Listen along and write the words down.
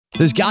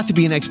There's got to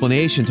be an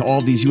explanation to all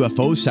of these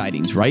UFO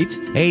sightings, right?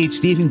 Hey, it's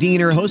Stephen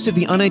Diener, host of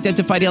the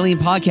Unidentified Alien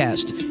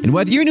Podcast. And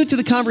whether you're new to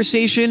the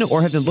conversation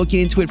or have been looking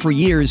into it for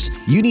years,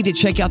 you need to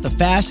check out the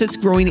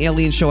fastest growing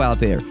alien show out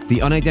there,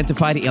 the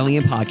Unidentified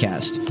Alien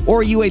Podcast,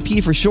 or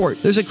UAP for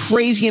short. There's a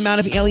crazy amount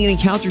of alien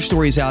encounter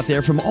stories out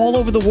there from all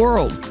over the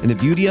world. And the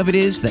beauty of it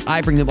is that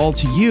I bring them all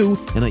to you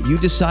and let you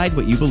decide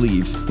what you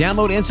believe.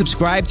 Download and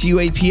subscribe to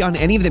UAP on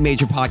any of the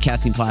major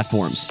podcasting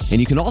platforms. And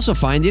you can also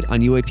find it on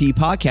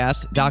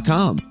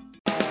UAPpodcast.com.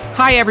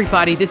 Hi,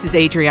 everybody. This is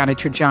Adriana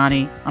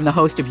Trajani. I'm the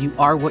host of You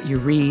Are What You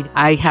Read.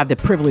 I have the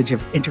privilege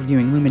of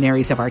interviewing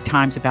luminaries of our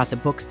times about the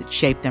books that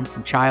shaped them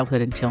from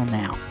childhood until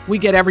now. We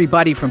get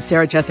everybody from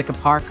Sarah Jessica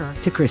Parker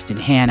to Kristen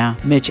Hanna,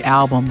 Mitch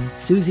Albom,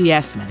 Susie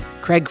Essman,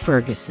 Craig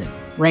Ferguson,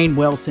 Rainn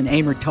Wilson,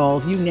 Amor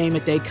Tolls, you name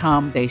it, they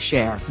come, they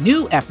share.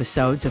 New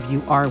episodes of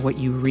You Are What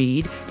You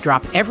Read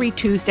drop every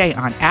Tuesday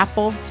on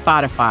Apple,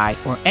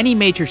 Spotify, or any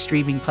major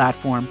streaming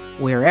platform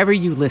wherever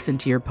you listen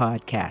to your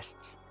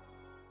podcasts.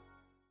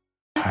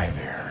 Hi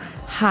there.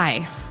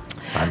 Hi.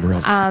 I'm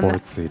real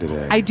sportsy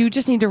today. I do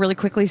just need to really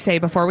quickly say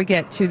before we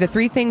get to the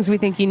 3 things we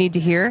think you need to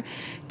hear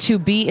to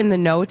be in the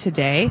know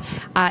today,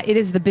 it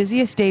is the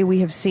busiest day we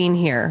have seen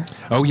here.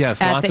 Oh,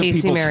 yes. At Lots the of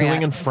AC people Marriott.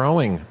 toing and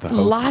froing the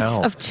hotel. Lots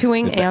of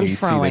toing and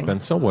AC, froing. They've been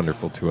so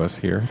wonderful to us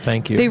here.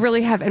 Thank you. They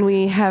really have, and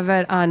we have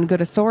it on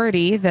good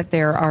authority that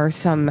there are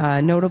some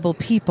notable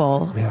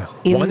people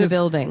in One the is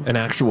building. An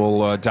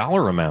actual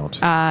dollar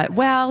amount.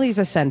 Well, he's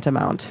a cent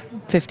amount,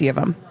 50 of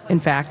them, in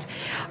fact.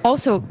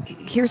 Also,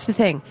 here's the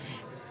thing.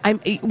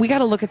 We got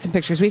to look at some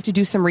pictures. We have to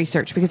do some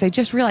research because I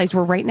just realized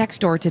we're right next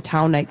door to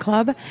Town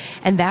Nightclub,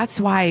 and that's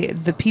why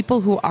the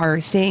people who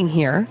are staying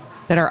here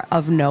that are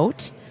of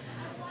note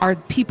are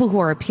people who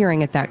are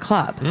appearing at that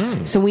club.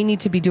 So we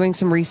need to be doing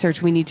some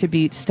research. We need to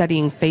be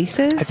studying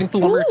faces. I think the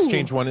Lumber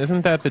Exchange one,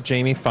 isn't that the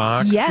Jamie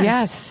Foxx?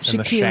 Yes.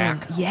 And the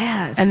Shaq.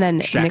 Yes. And then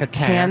Shack Nick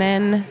Attack.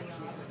 Cannon,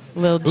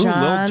 Lil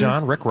Jon. Lil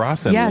Jon, Rick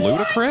Ross, and Yes.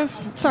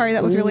 Ludacris? Sorry,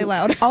 that was really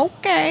loud.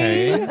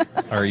 Okay. Hey,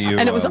 are you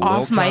And it was Lil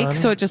off mic, Jon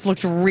so it just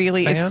looked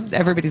really. fan?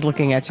 Everybody's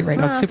looking at you right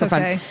now. It's No, super it's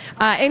okay.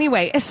 fun.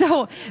 Anyway,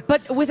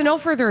 but with no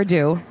further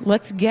ado,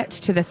 let's get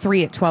to the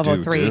 3 at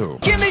 12:03. Do.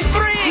 Give me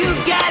 3! You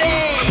got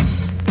it!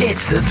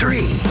 It's the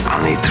 3.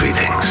 I'll need 3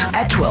 things.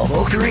 At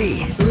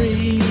 12:03.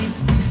 3,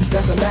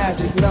 that's a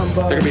magic number.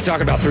 They're going to be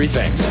talking about 3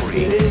 things.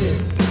 It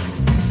is.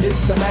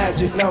 It's the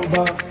magic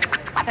number.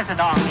 What does it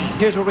all mean?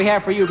 Here's what we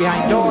have for you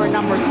behind door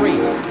number 3.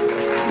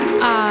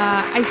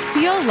 I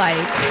feel like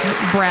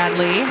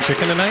Bradley.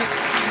 Chicken tonight?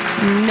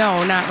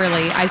 No, not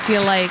really. I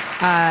feel like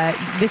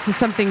this is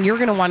something you're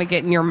going to want to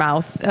get in your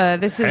mouth.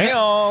 This is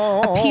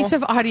a piece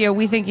of audio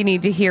we think you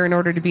need to hear in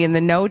order to be in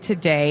the know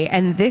today,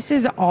 and this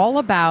is all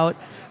about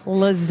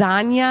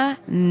lasagna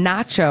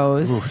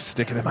nachos. Ooh,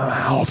 stick it in my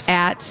mouth.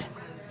 At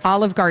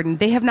Olive Garden.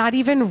 They have not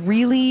even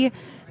really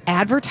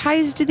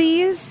advertised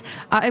these.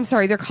 I'm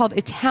sorry, they're called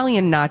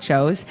Italian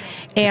nachos.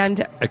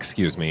 And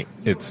Excuse me,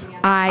 it's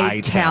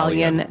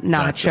Italian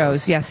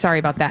nachos. Yes, sorry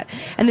about that.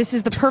 And this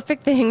is the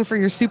perfect thing for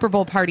your Super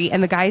Bowl party.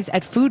 And the guys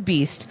at Food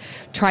Beast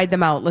tried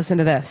them out. Listen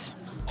to this.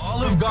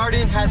 Olive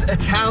Garden has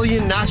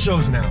Italian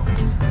nachos now.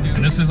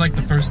 And this is like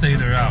the first day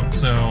they're out,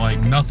 so like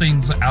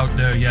nothing's out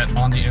there yet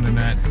on the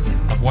internet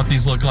of what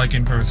these look like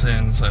in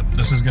person, so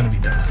this is gonna be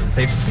dope.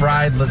 They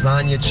fried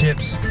lasagna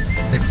chips.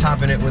 They're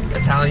topping it with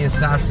Italian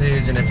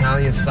sausage and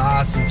Italian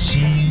sauce and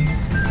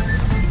cheese.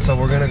 So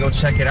we're gonna go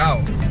check it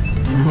out.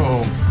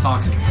 Whoa,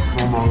 talk to me.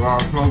 Oh my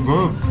God, so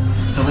good.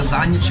 The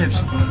lasagna chips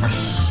are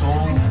so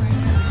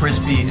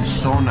crispy and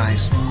so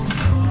nice.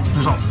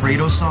 There's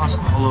Alfredo sauce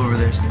all over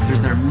this. There's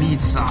their meat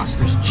sauce.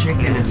 There's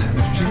chicken in there.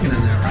 There's chicken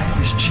in there, right?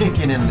 There's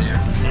chicken in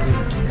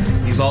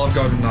there. These Olive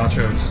Garden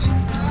nachos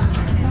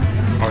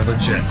are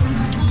legit.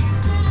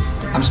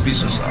 I'm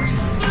speechless, though.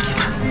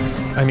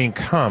 I mean,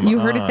 come You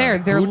heard it there.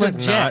 They're Who legit.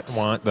 does not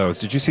want those?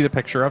 Did you see the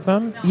picture of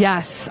them?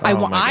 Yes,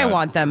 Oh my I God.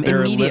 want them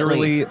They're immediately.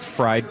 literally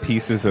fried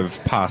pieces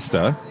of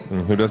pasta.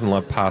 And who doesn't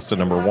love pasta,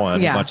 number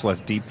one? Yeah. Much less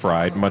deep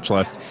fried, much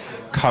less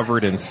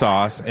covered in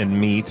sauce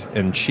and meat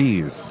and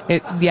cheese.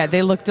 Yeah,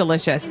 they look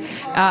delicious.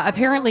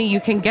 Apparently,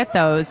 you can get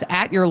those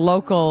at your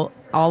local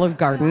Olive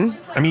Garden.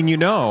 I mean, you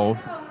know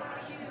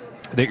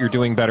that you're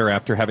doing better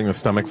after having the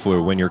stomach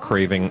flu when you're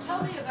craving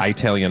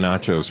Italian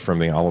nachos from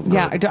the Olive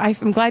Garden. Yeah,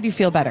 I'm glad you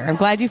feel better. I'm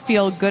glad you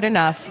feel good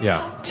enough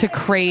Yeah. to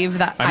crave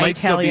the I might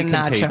Italian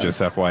still be contagious,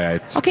 nachos. FYI.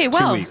 It's Okay, 2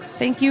 well, weeks.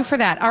 thank you for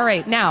that. All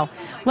right, now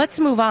let's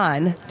move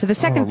on to the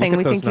second look thing at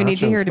we those think you need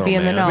to hear nachos, to be though,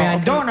 in the know. man.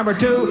 Behind door number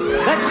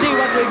 2, let's see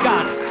what we've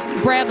got.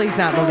 Bradley's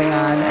not moving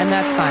on, and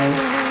that's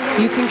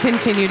fine. You can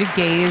continue to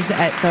gaze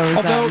at those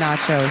Although-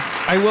 nachos.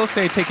 I will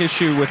say I take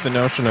issue with the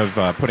notion of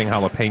putting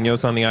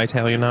jalapenos on the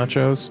Italian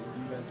nachos.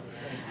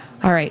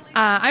 All right,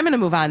 I'm going to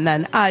move on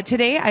then.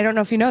 Today, I don't know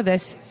if you know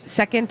this,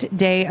 second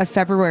day of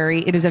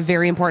February. It is a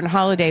very important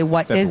holiday.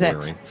 What is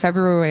it?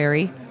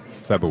 February.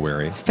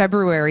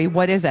 February.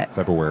 What is it?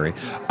 February.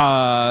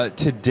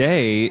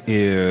 Today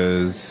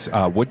is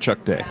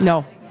Woodchuck Day.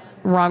 No,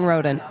 wrong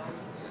rodent.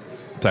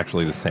 It's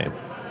actually the same.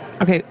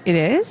 Okay, it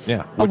is?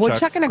 Yeah. A woodchuck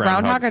woodchucks, and a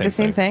groundhog are the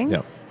same thing?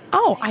 Yeah.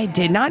 Oh, I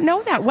did not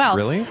know that. Well,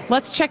 Really?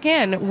 Let's check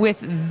in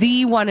with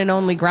the one and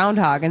only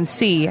groundhog and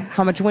see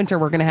how much winter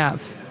we're going to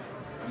have.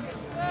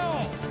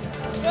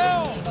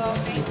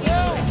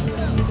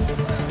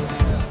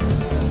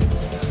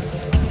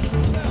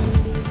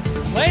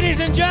 Ladies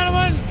and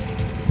gentlemen,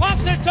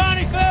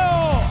 Punxsutawney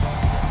Phil!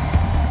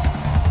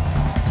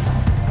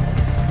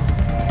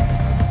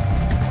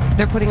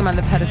 They're putting him on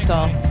the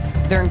pedestal.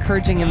 They're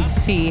encouraging him to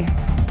see.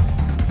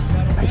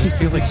 I just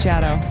see his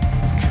shadow.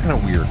 It's kind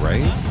of weird, right?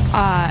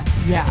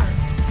 Yeah.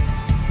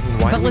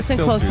 Why But do we listen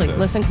still closely. do this?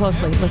 Listen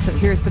closely. Listen.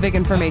 Here's the big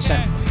information.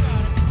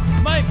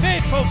 My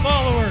faithful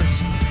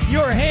followers,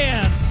 your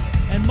hands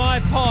and my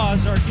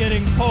paws are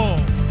getting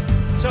cold.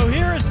 So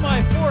here is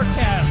my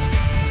forecast,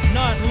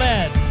 not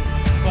lead,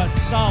 but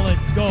solid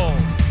gold.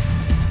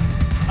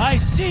 I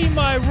see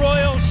my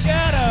royal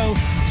shadow.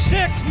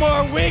 6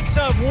 more weeks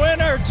of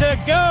winter to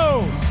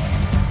go.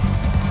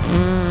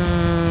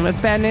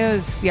 That's bad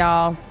news,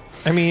 y'all.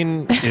 I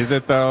mean, is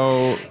it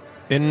though?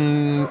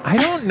 I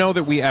don't know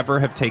that we ever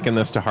have taken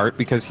this to heart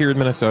because here in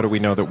Minnesota, we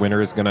know that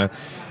winter is going to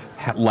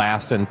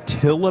last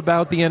until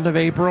about the end of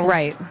April.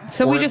 Right.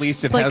 So or we at just,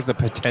 least it like, has the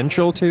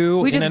potential to.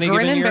 We in just any grin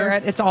given and year. bear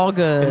it. It's all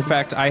good. In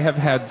fact, I have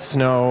had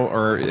snow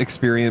or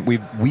experience.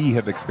 We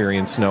have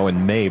experienced snow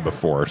in May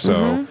before.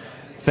 So,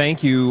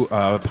 thank you,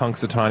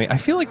 Punxsutawney. I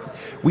feel like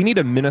we need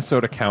a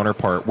Minnesota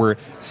counterpart where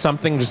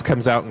something just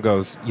comes out and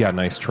goes, "Yeah,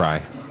 nice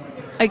try."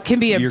 It can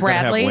be a You're gonna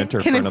have Bradley. winter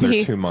Can for it another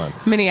be 2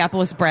 months.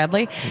 Minneapolis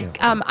Bradley.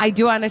 I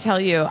do want to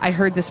tell you, I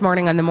heard this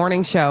morning on the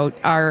morning show,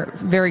 our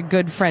very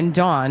good friend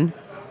Dawn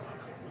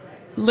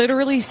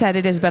literally said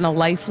it has been a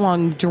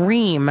lifelong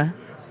dream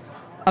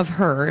of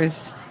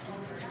hers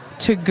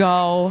to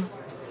go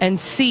and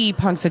see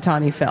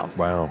Punxsutawney Phil.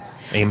 Wow.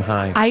 Aim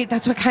high.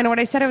 That's what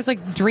I said. I was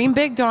like, dream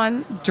big,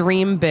 Dawn.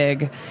 Dream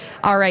big.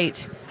 All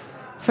right.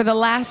 For the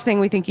last thing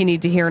we think you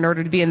need to hear in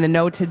order to be in the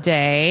know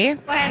today.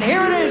 And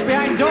here it is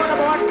behind door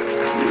number 1.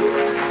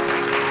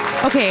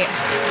 Okay,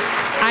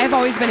 I've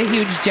always been a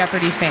huge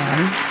Jeopardy fan.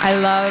 I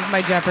love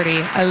my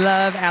Jeopardy. I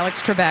love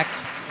Alex Trebek.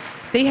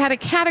 They had a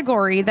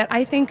category that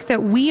I think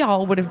that we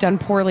all would have done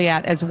poorly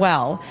at as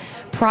well,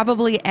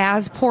 probably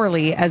as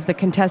poorly as the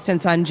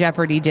contestants on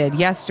Jeopardy did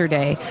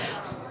yesterday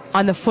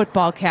on the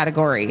football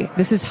category.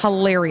 This is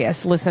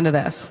hilarious. Listen to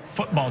this.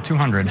 Football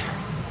 200.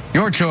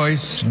 Your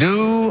choice,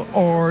 do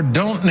or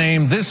don't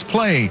name this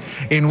play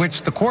in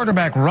which the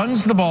quarterback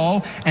runs the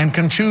ball and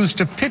can choose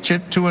to pitch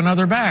it to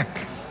another back.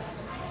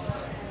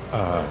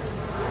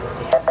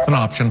 It's an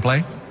option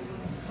play.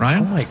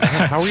 Ryan? Oh my God,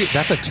 how are you?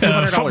 That's a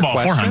 $200 football,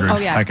 question. 400. Oh,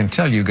 yeah. I can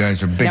tell you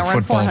guys are big Now we're at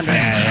football 400.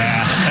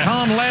 fans.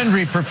 Tom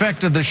Landry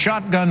perfected the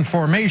shotgun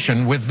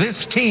formation with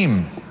this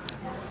team.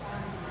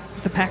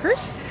 The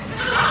Packers?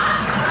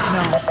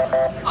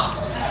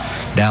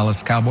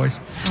 Dallas Cowboys.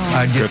 Do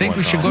you Good think one,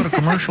 we should Tom. go to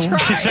commercial?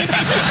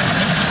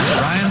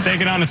 Ryan?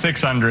 Take it on to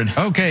 600.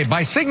 Okay,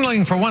 by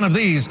signaling for one of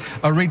these,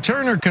 a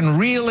returner can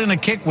reel in a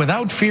kick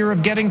without fear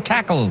of getting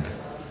tackled.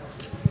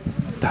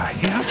 A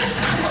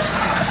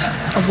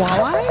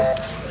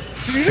walleye?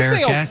 Did you Fair just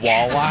say catch. a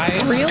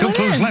walleye? Reel 2 it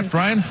clues in. left,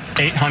 Ryan.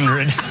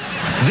 800.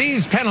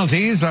 These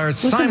penalties are to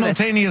this.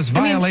 simultaneous I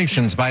mean-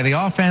 violations by the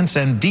offense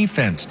and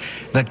defense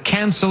that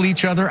cancel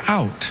each other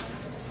out.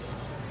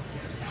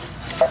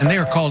 And they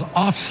are called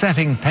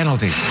offsetting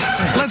penalties.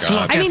 Let's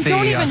look I mean, at the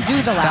don't even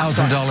do the last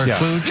one. $1,000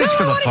 clue just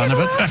for the fun of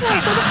it.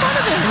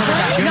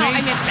 No,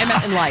 I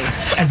meant in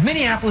life. As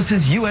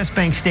Minneapolis' U.S.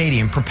 Bank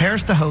Stadium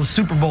prepares to host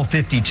Super Bowl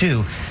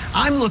 52,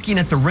 I'm looking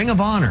at the Ring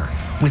of Honor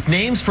with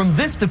names from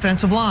this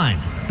defensive line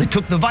that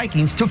took the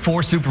Vikings to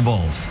 4 Super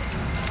Bowls.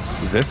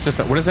 What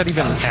is that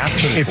even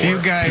asking If for? you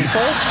guys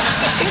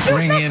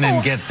ring in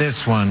and get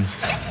this one,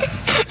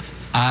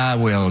 I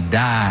will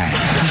die.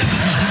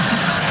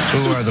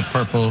 Who are the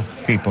purple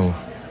people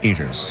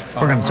eaters?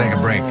 We're going to take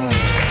a break. I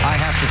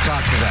have to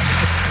talk to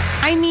them.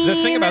 I mean, The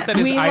thing about that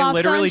is we I lost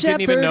literally on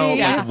didn't even know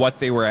Jeopardy. like, what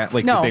they were at.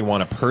 Like, No. did they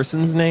want a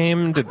person's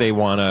name? Did they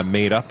want a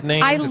made-up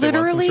name? I Did they want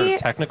some sort literally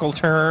of technical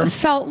term?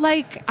 felt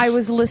like I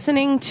was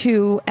listening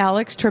to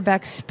Alex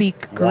Trebek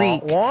speak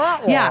Greek.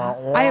 Yeah,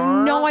 I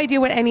have no idea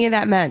what any of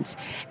that meant.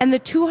 And the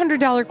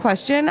 $200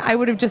 question, I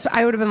would have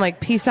been like,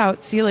 peace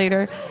out, see you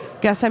later.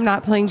 Guess I'm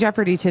not playing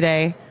Jeopardy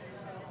today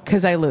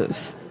because I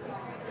lose.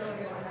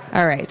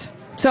 All right.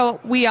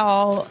 So we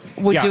all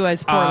would do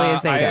as poorly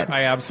as they did.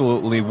 I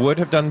absolutely would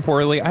have done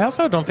poorly. I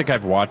also don't think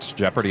I've watched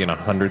Jeopardy in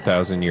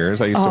 100,000 years.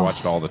 I used to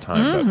watch it all the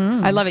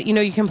time. I love it. You know,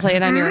 you can play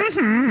it on your.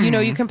 You know,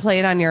 you can play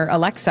it on your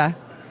Alexa.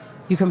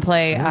 You can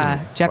play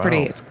Jeopardy.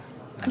 Wow.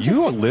 It's,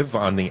 You live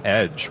on the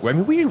edge. I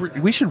mean,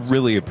 we should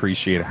really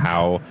appreciate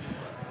how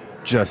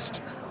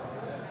just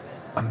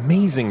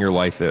amazing your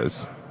life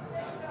is.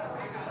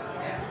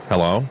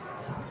 Hello?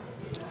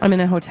 I'm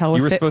in a hotel with.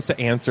 You were supposed to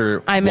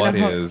answer what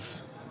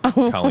is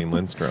Colleen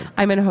Lindstrom.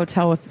 I'm in a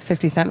hotel with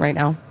 50 Cent right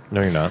now.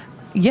 No, you're not.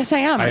 Yes, I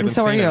am, I and haven't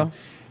so are seen you. him.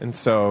 And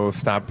so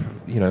stop,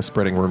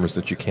 spreading rumors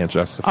that you can't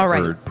justify All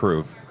right. or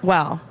prove.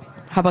 Well,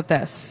 how about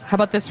this? How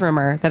about this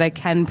rumor that I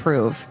can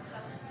prove?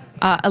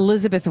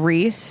 Elizabeth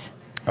Reese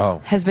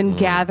has been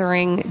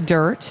gathering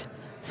dirt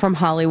from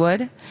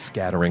Hollywood.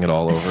 Scattering it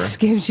all over.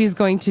 She's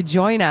going to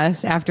join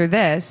us after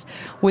this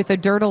with a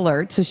dirt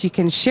alert so she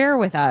can share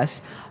with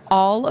us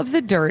all of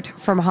the dirt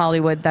from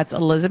Hollywood. That's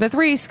Elizabeth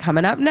Reese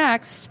coming up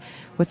next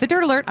with the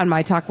dirt alert on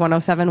My Talk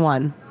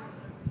 107.1.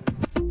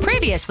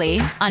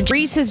 Previously on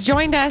Reese has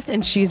joined us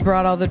and she's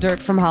brought all the dirt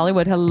from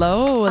Hollywood.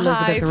 Hello, Elizabeth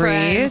Hi, Reese.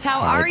 friends.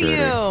 How are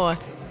you?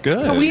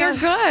 Good. We are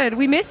good.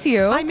 We miss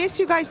you. I miss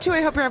you guys too.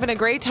 I hope you're having a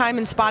great time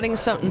and spotting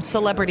some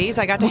celebrities.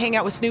 I got to hang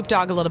out with Snoop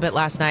Dogg a little bit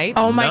last night.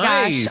 Oh my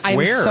gosh.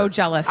 I'm so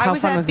jealous. How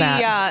fun was that? I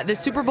was at the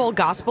Super Bowl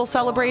gospel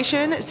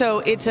celebration. So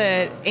it's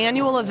an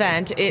annual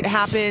event. It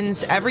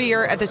happens every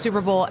year at the Super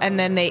Bowl and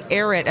then they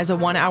air it as a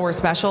 1-hour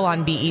special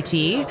on BET.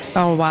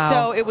 Oh wow.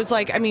 So it was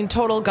like,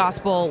 total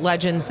gospel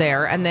legends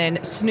there. And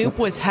then Snoop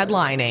was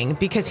headlining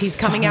because he's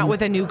coming out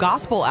with a new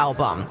gospel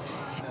album.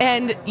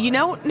 And you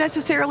don't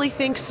necessarily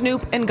think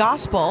Snoop and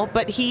gospel,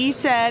 but he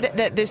said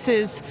that this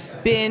has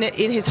been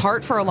in his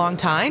heart for a long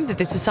time, that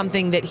this is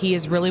something that he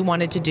has really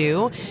wanted to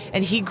do.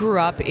 And he grew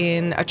up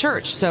in a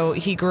church. So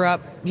he grew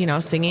up,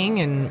 singing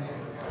and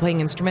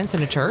playing instruments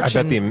in a church.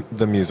 I bet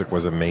the music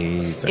was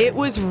amazing. It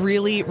was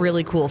really,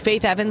 really cool.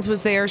 Faith Evans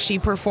was there. She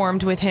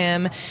performed with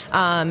him.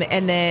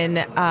 And then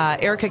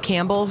Erica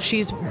Campbell,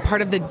 she's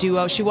part of the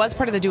duo. She was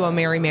part of the duo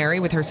Mary Mary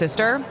with her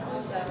sister.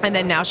 And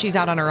then now she's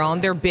out on her own.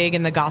 They're big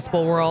in the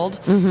gospel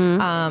world.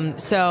 Mm-hmm.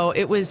 So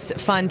it was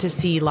fun to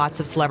see lots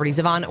of celebrities.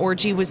 Yvonne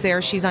Orji was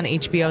there. She's on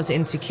HBO's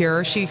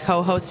Insecure. She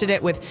co-hosted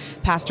it with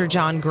Pastor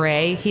John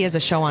Gray. He has a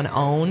show on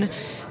OWN.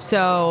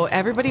 So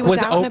everybody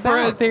was out and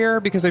about. Was Oprah there?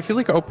 Because I feel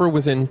like Oprah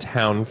was in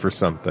town for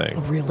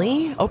something.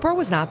 Really? Oprah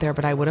was not there,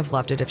 but I would have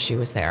loved it if she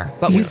was there.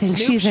 But you think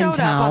Snoop she's in showed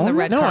up on the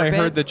red carpet. I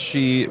heard that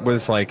she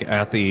was sighted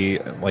at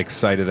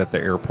the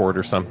airport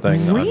or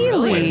something really?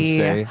 on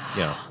Wednesday.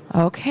 Yeah.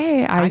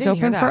 Okay, eyes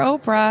open for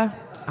Oprah.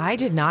 I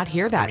did not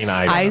hear that.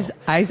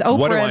 Eyes open.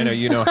 What do I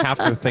know? Half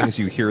the things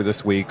you hear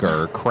this week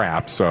are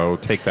crap, so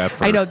take that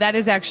for I know, that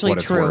is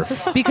actually true.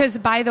 Because,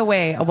 by the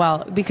way,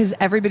 because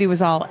everybody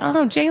was all,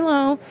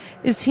 J-Lo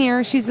is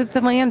here. She's at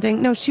the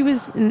landing. No, she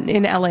was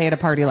in L.A. at a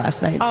party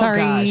last night. Sorry.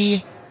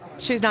 Gosh.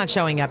 She's not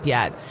showing up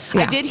yet.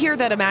 Yeah. I did hear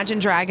that Imagine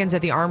Dragons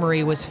at the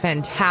Armory was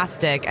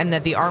fantastic and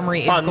that the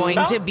Armory is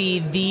going to be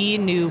the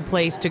new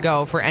place to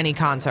go for any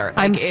concert.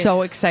 I'm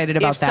so excited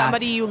about that. If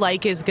somebody you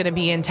like is going to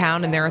be in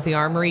town and they're at the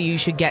Armory, you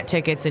should get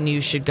tickets and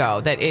you should go.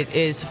 That it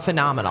is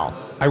phenomenal.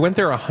 I went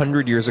there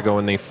 100 years ago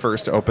when they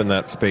first opened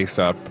that space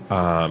up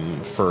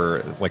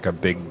for a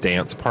big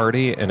dance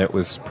party, and it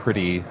was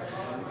pretty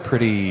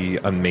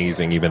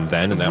amazing even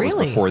then. And that was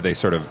before they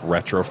sort of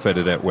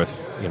retrofitted it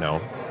with,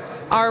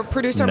 Our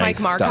producer, nice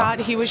Mike Marcotte,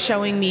 stuff. he was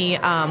showing me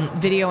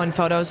video and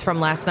photos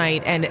from last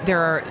night, and there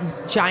are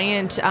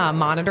giant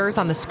monitors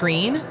on the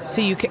screen,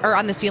 or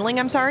on the ceiling,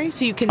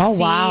 so you can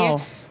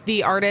see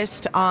the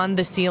artist on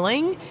the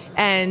ceiling.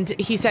 And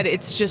he said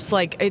it's just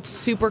it's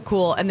super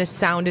cool, and the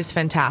sound is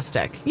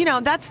fantastic.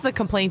 That's the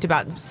complaint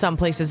about some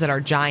places that are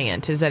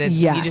giant, is that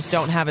you just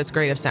don't have as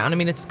great of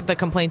sound. It's the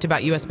complaint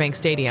about US Bank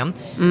Stadium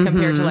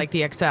compared to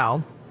the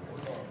XL.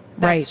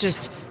 That's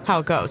just how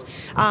it goes.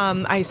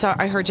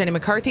 I heard Jenny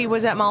McCarthy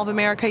was at Mall of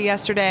America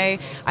yesterday.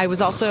 I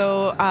was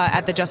also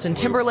at the Justin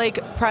Timberlake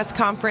press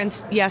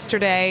conference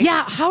yesterday.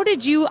 Yeah, how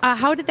did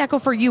that go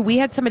for you? We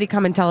had somebody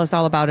come and tell us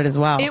all about it as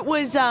well. It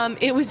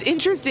was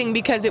interesting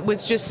because it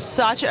was just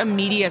such a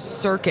media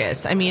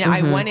circus.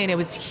 I went in, it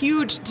was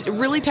huge,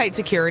 really tight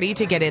security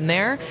to get in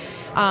there.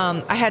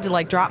 I had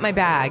to drop my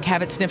bag,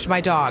 have it sniffed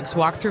by dogs,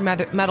 walk through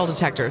metal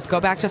detectors, go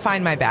back to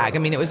find my bag.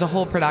 It was a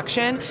whole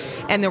production,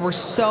 and there were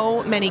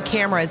so many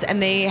cameras,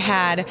 and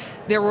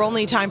there were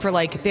only time for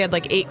they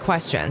had 8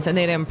 questions, and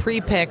they had them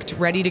pre-picked,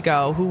 ready to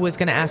go, who was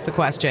going to ask the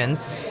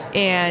questions.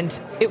 And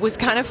it was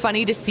kind of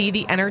funny to see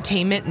the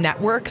entertainment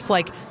networks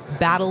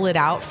battle it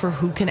out for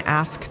who can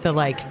ask the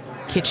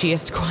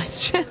kitschiest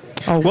question.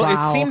 Oh,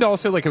 well, it seemed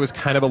also like it was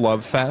kind of a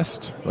love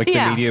fest. The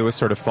media was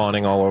sort of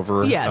fawning all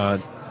over.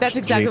 Yes. That's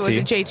exactly what was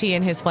it. JT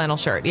in his flannel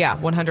shirt. Yeah,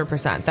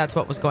 100%. That's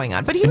what was going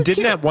on. But he was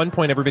didn't cute. At one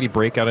point everybody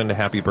break out into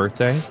happy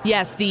birthday?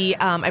 Yes,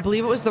 I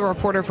believe it was the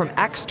reporter from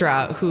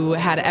Extra who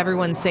had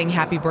everyone sing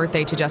happy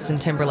birthday to Justin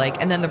Timberlake,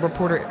 and then the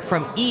reporter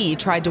from E!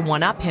 Tried to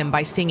one-up him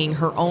by singing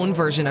her own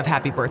version of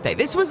happy birthday.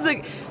 This was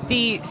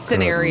the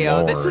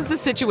scenario. This was the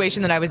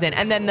situation that I was in.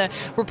 And then the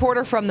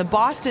reporter from the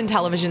Boston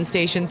television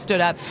station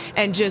stood up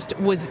and just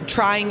was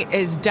trying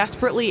as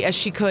desperately as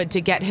she could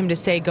to get him to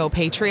say "Go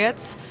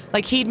Patriots."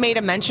 He'd made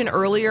a mention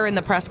earlier in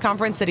the press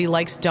conference that he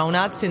likes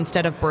donuts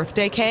instead of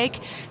birthday cake.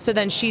 So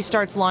then she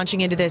starts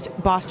launching into this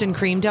Boston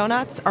cream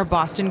donuts. Are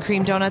Boston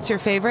cream donuts your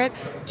favorite?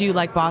 Do you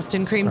like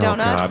Boston cream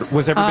donuts? God.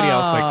 Was everybody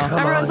else come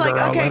Everyone's on,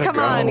 girl, okay, come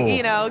on,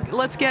 go.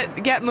 Let's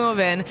get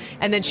moving.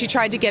 And then she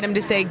tried to get him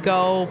to say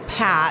 "Go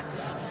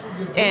Pats,"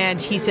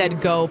 and he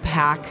said "Go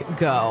Pack,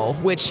 go,"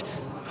 which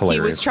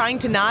hilarious. He was trying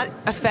to not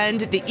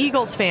offend the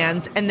Eagles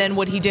fans, and then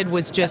what he did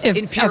was just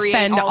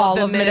infuriate all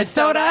of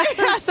Minnesota.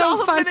 Yes,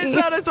 all of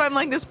Minnesota. So I'm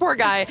like, this poor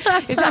guy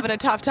is having a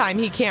tough time.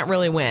 He can't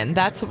really win.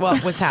 That's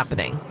what was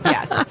happening.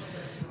 Yes.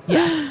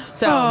 Yes.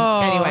 So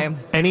anyway,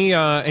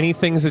 any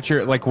things that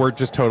you're like, we're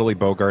just totally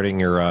bogarting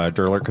your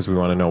Derler because we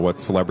want to know what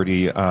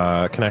celebrity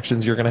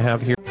connections you're going to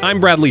have here. I'm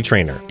Bradley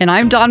Trainer. And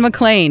I'm Don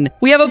McClain.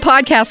 We have a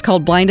podcast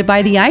called Blinded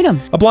by the Item.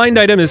 A blind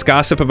item is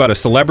gossip about a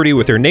celebrity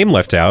with their name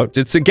left out.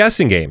 It's a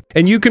guessing game,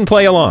 and you can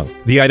play along.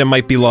 The item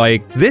might be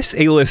like, this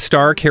A-list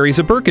star carries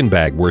a Birkin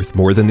bag worth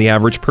more than the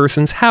average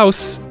person's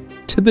house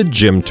to the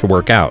gym to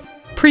work out.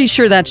 Pretty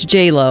sure that's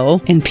J-Lo.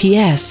 And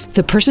P.S.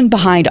 the person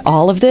behind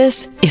all of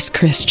this is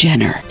Kris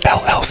Jenner,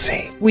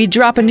 LLC. We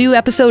drop a new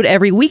episode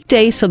every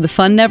weekday so the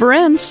fun never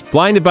ends.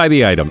 Blinded by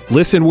the Item.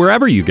 Listen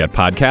wherever you get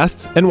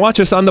podcasts and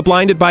watch us on the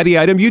Blinded by the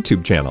Item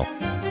YouTube channel.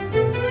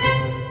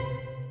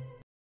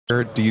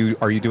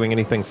 Are you doing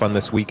anything fun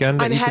this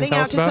weekend? I'm heading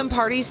out to some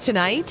parties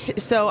tonight,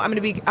 so I'm going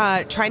to be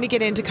trying to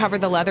get in to cover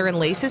the Leather and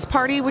Laces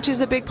party, which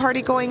is a big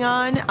party going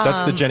on.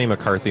 That's the Jenny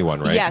McCarthy one,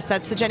 right? Yes,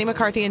 that's the Jenny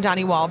McCarthy and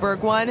Donnie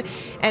Wahlberg one.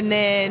 And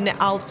then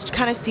I'll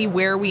kind of see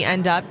where we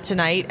end up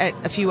tonight at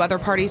a few other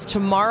parties.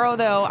 Tomorrow,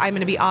 though, I'm going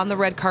to be on the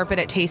red carpet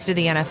at Taste of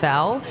the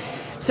NFL.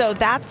 So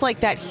that's like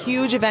that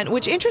huge event,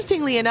 which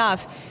interestingly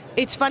enough,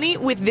 it's funny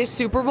with this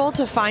Super Bowl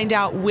to find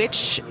out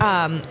which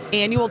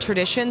annual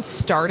traditions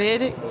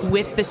started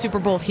with the Super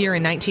Bowl here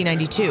in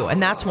 1992,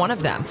 and that's one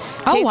of them.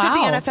 Taste of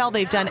the NFL,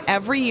 they've done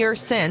every year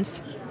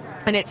since,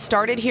 and it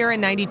started here in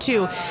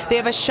 92. They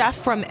have a chef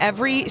from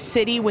every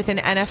city with an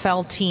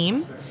NFL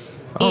team.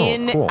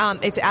 Cool.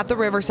 It's at the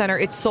River Center.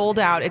 It's sold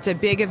out. It's a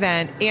big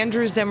event.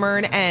 Andrew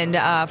Zimmern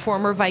and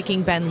former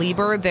Viking Ben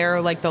Lieber, they're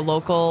like the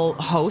local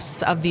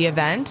hosts of the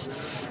event.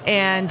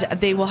 And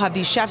they will have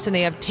these chefs, and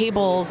they have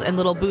tables and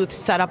little booths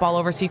set up all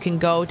over so you can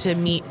go to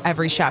meet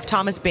every chef.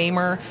 Thomas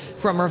Bamer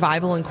from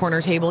Revival and Corner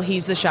Table,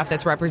 he's the chef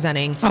that's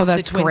representing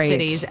the Twin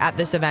Cities at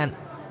this event.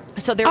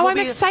 So there I'm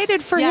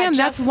excited for him.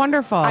 Jeff, that's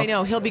wonderful. I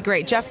know. He'll be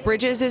great. Jeff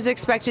Bridges is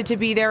expected to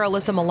be there.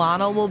 Alyssa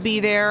Milano will be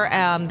there.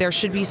 There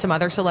should be some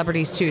other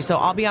celebrities, too. So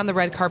I'll be on the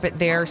red carpet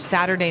there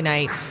Saturday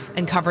night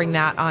and covering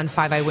that on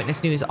 5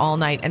 Eyewitness News all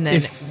night, and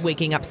then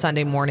waking up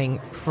Sunday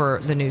morning for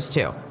the news,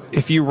 too.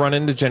 If you run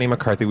into Jenny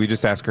McCarthy, we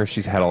just ask her if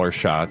she's had all her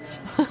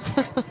shots.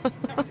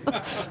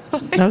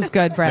 That was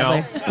good,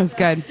 Bradley. No. That was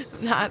good.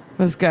 That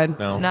was good.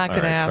 No, not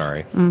going to ask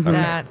sorry.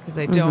 that because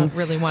I don't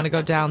really want to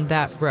go down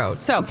that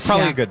road. So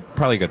probably a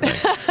good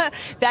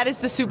thing. That is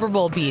the Super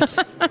Bowl beat.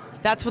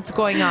 That's what's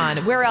going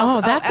on. Where else?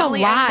 Oh, that's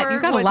Emily a lot. Engberg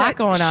You got a lot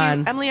going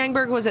on. Emily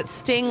Engberg was at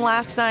Sting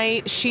last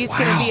night. She's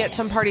going to be at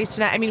some parties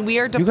tonight. I mean, we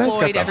are You guys got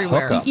deployed the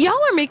everywhere. hookup. Y'all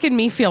are making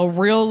me feel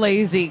real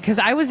lazy because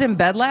I was in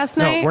bed last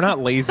night. No, we're not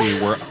lazy.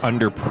 We're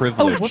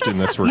underprivileged in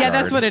this regard. Yeah,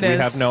 that's what it is. We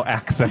have no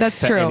access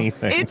to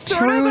anything. It's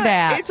sort of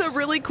it's a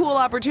really cool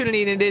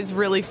opportunity, and it is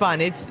really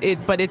fun.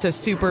 But it's a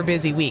super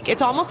busy week.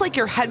 It's almost like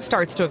your head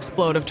starts to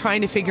explode of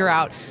trying to figure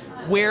out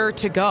where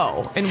to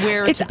go and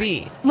where to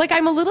be. Like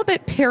I'm a little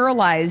bit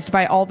paralyzed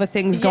by all the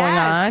things going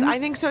on. I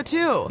think so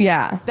too.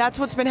 Yeah. That's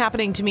what's been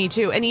happening to me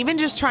too. And even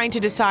just trying to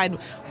decide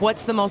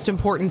what's the most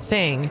important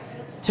thing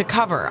to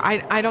cover.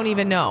 I don't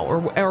even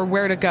know or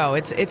where to go.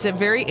 It's a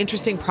very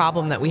interesting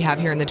problem that we have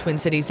here in the Twin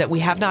Cities that we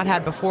have not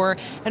had before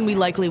and we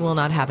likely will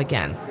not have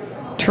again.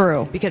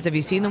 True. Because have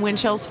you seen the wind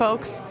chills,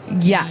 folks?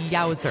 Yes.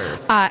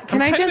 Yowzers.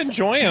 I'm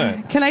enjoying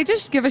it. Can I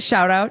just give a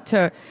shout out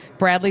to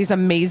Bradley's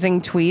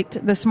amazing tweet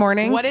this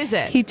morning? What is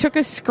it? He took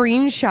a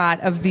screenshot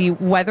of the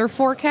weather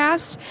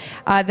forecast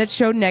that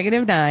showed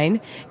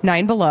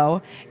 -9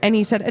 below, and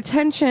he said,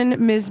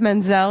 "Attention, Ms.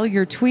 Menzel,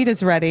 your tweet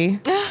is ready."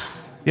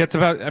 Yeah, it's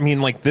about. I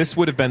mean, like this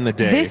would have been the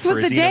day. This was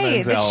for the Idina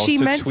day that Menzel she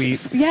to meant. tweet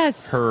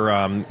Yes.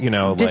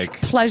 her,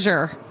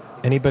 displeasure.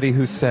 Anybody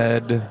who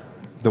said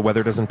the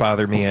weather doesn't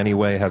bother me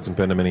anyway hasn't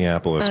been to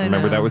Minneapolis.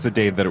 Remember, that was a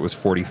day that it was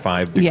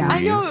 45 degrees. I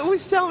know, it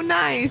was so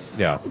nice.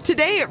 Yeah.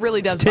 Today it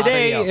really does bother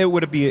you.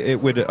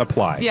 It would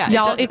apply. Yeah,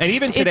 Y'all, and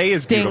even today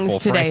is beautiful,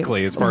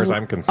 frankly, as far as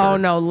I'm concerned. Oh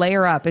no,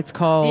 layer up. It's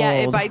cold. Yeah,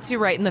 it bites you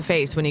right in the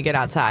face when you get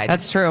outside.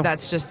 That's true.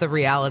 That's just the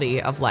reality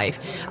of life.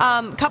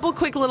 Couple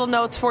quick little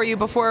notes for you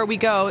before we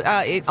go.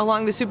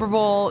 Along the Super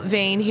Bowl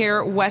vein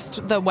here,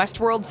 the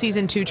Westworld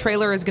Season 2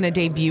 trailer is going to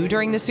debut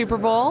during the Super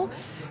Bowl.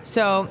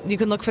 So you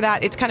can look for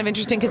that. It's kind of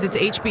interesting because it's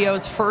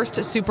HBO's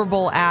first Super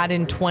Bowl ad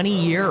in 20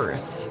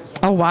 years.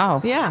 Oh,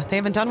 wow. Yeah, they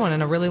haven't done one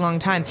in a really long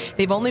time.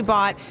 They've only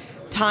bought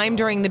time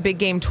during the big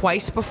game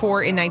twice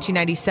before in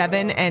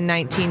 1997 and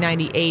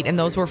 1998, and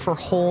those were for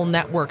whole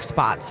network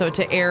spots. So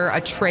to air a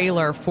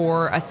trailer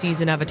for a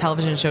season of a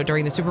television show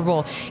during the Super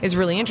Bowl is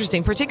really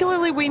interesting,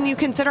 particularly when you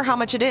consider how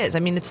much it is. I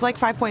mean, it's like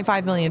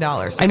 $5.5 million.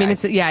 I mean,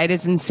 it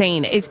is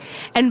insane.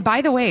 And by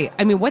the way,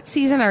 I mean, what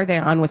season are they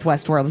on with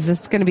Westworld? Is this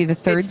going to be the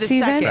third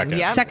season?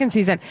 Second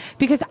season.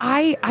 Because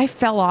I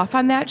fell off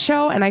on that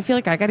show, and I feel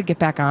like I got to get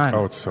back on.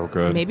 Oh, it's so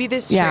good. Maybe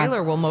this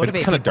trailer will motivate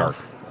It's kind of people. dark.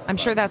 I'm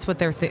sure that's what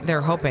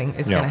they're hoping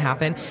is going to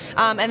happen.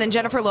 And then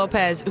Jennifer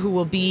Lopez, who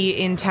will be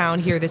in town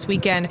here this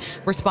weekend,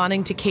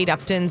 responding to Kate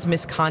Upton's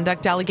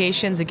misconduct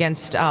allegations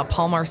against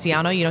Paul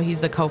Marciano. You know, he's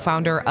the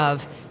co-founder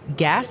of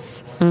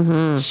guess.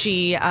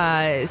 She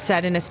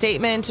said in a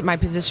statement, "My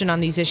position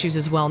on these issues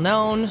is well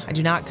known. I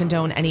do not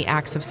condone any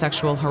acts of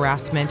sexual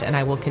harassment, and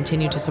I will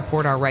continue to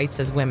support our rights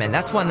as women."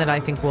 That's one that I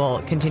think will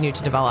continue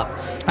to develop.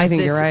 I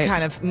think you're right. This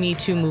kind of Me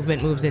Too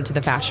movement moves into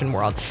the fashion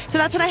world. So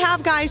that's what I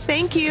have, guys.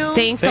 Thank you.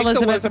 Thanks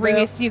Elizabeth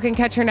Reese. You can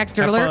catch her next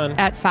alert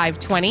at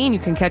 5:20, and you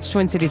can catch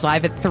Twin Cities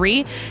Live at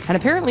 3. And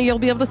apparently you'll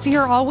be able to see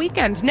her all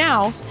weekend.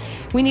 Now,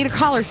 we need a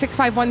caller,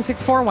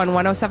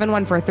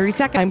 651-641-1071 for a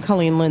 30-second. I'm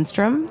Colleen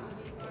Lindstrom.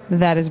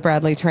 That is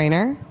Bradley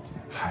Traynor.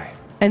 Hi.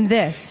 And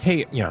this.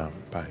 Hey, yeah,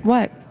 bye.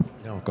 What?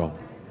 No, go.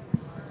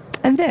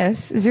 And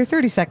this is your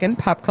 30-second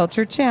pop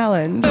culture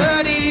challenge.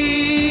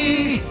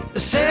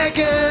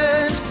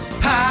 30-second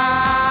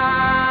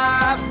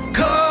pop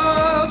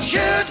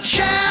culture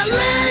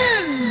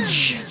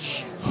challenge.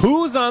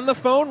 Who's on the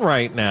phone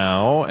right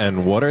now,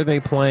 and what are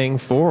they playing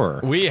for?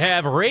 We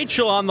have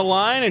Rachel on the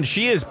line, and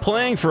she is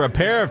playing for a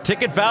pair of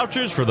ticket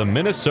vouchers for the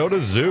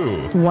Minnesota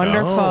Zoo.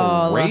 Wonderful.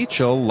 Oh,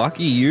 Rachel,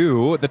 lucky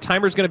you. The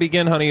timer's going to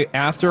begin, honey,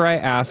 after I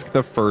ask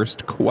the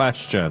first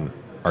question.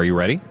 Are you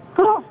ready?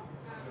 Cool.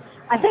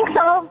 I think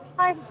so.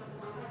 Hi.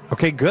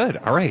 Okay, good.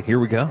 All right, here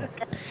we go.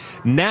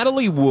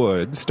 Natalie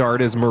Wood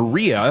starred as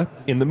Maria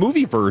in the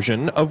movie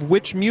version of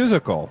which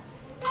musical?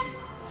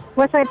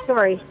 West Side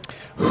Story.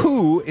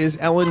 Who is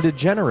Ellen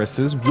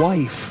DeGeneres'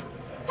 wife?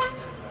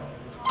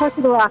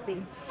 Portia de Rossi.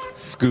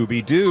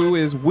 Scooby-Doo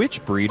is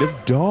which breed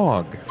of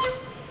dog?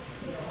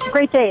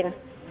 Great Dane.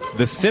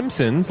 The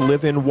Simpsons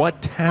live in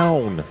what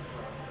town?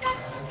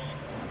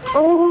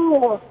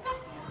 Oh.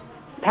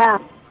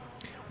 Pass.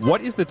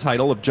 What is the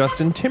title of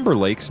Justin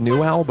Timberlake's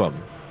new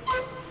album?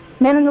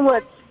 Man in the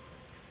Woods.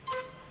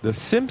 The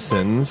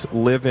Simpsons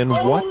live in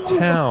what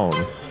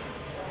town?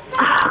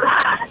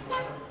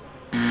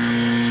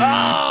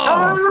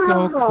 Oh,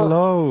 so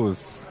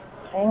close.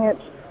 Dang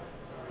it.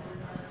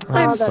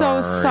 I'm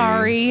so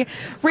sorry.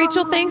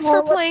 Rachel, thanks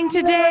for playing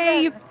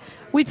today.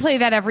 We play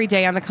that every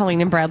day on the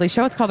Colleen and Bradley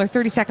Show. It's called our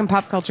 30-second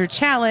pop culture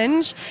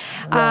challenge.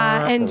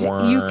 And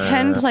you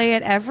can play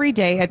it every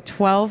day at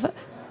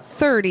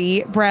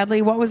 12:30.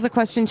 Bradley, what was the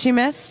question she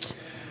missed?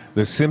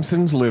 The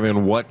Simpsons live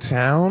in what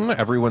town?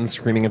 Everyone's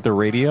screaming at the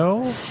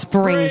radio.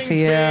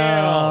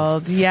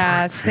 Springfield.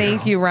 Yes.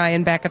 Thank you,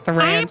 Ryan, back at the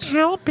ranch.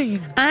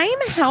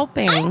 I'm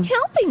helping.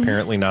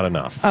 Apparently not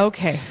enough.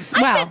 Okay.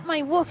 Well,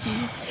 my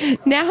Wookiee.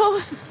 Now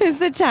is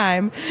the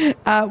time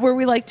where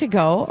we like to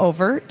go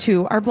over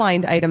to our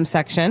blind item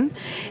section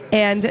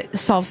and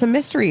solve some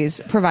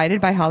mysteries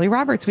provided by Holly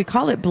Roberts. We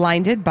call it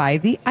Blinded by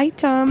the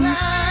Item.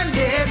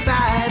 Blinded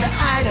by the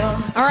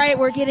item. All right,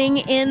 we're getting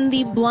in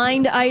the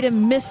blind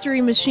item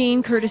mystery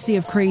machine, courtesy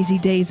of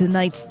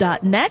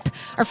crazydaysandnights.net.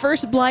 Our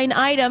first blind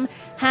item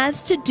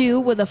has to do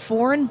with a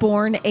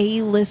foreign-born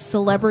A-list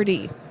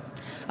celebrity.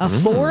 A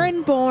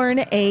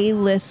foreign-born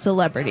A-list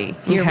celebrity.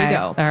 Here we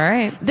go. All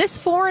right. This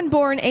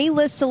foreign-born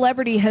A-list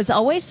celebrity has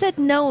always said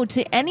no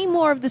to any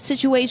more of the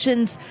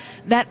situations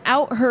that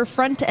out her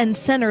front and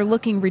center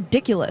looking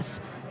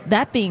ridiculous.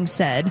 That being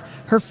said,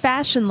 her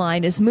fashion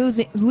line is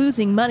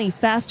losing money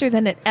faster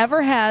than it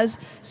ever has,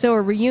 so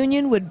a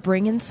reunion would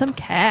bring in some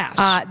cash.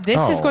 This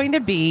is going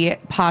to be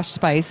Posh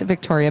Spice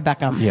Victoria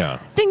Beckham. Yeah.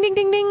 Ding, ding,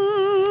 ding, ding.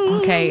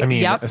 Okay. I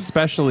mean,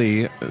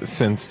 especially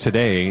since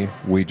today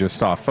we just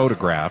saw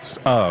photographs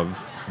of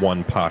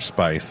one Posh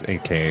Spice,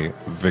 a.k.a.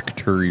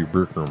 Victoria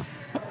Beckham.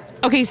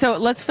 Okay, so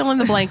let's fill in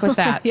the blank with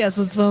that. Yes,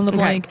 let's fill in the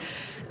blank.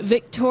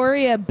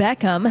 Victoria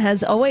Beckham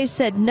has always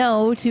said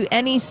no to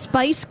any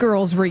Spice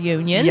Girls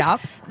reunions. Yep.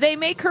 They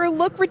make her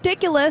look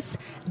ridiculous.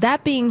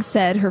 That being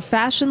said, her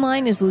fashion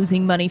line is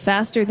losing money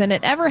faster than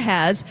it ever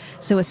has,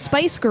 so a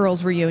Spice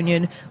Girls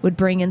reunion would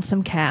bring in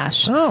some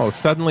cash. Oh,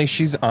 suddenly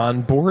she's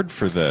on board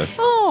for this.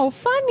 Oh,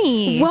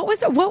 funny. What was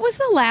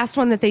the last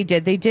one that they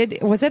did?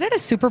 Was it at a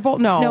Super Bowl?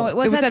 No, it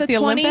was at the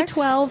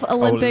 2012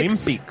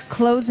 Olympics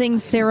closing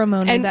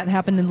ceremony that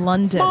happened in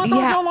London.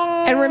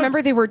 Yeah, and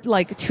remember they were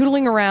like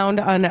tootling around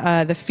on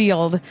the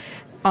field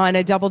on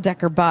a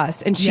double-decker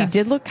bus, and she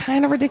did look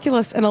kind of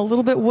ridiculous and a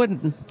little bit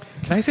wooden.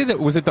 Can I say that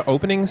was it the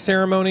opening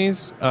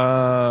ceremonies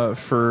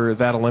for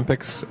that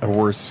Olympics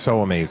were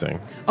so amazing?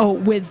 Oh,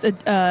 with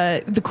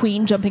the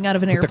Queen jumping out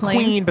of an airplane.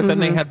 The Queen, but then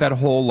they had that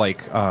whole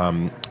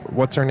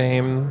what's her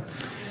name?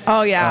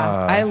 Oh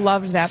yeah, I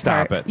loved that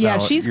stop part. It. Yeah,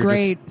 now, she's you're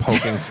great. Just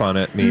poking fun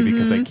at me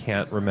because I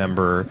can't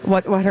remember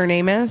what her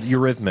name is.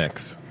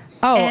 Eurythmics.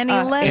 Oh, Annie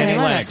Lennox. Annie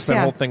Lennox,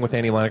 that whole thing with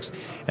Annie Lennox.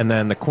 And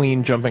then the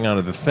Queen jumping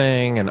onto the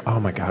thing. And oh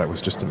my God, it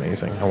was just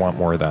amazing. I want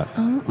more of that.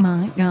 Oh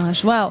my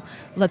gosh. Well,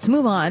 let's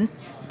move on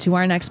to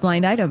our next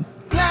blind item.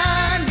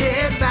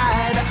 Blinded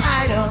by the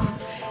item.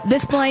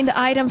 This blind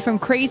item from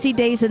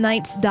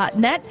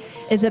crazydaysandnights.net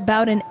is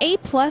about an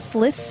A-plus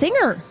list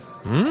singer.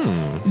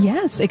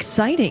 Yes,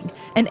 exciting.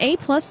 An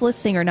A-plus list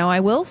singer. Now,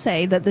 I will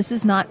say that this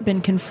has not been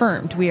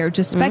confirmed. We are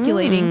just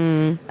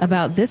speculating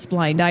about this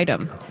blind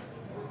item.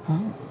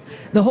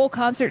 The whole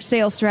concert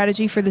sales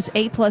strategy for this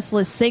A-plus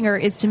list singer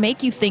is to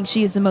make you think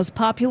she is the most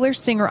popular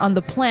singer on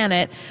the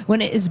planet,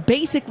 when it is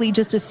basically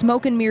just a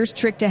smoke and mirrors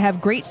trick to have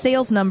great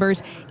sales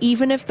numbers,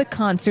 even if the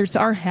concerts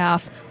are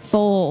half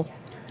full.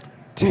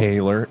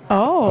 Taylor.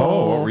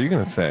 Oh. What were you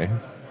going to say?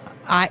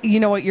 You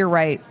know what? You're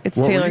right. It's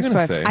What were Taylor you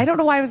gonna Swift. say? I don't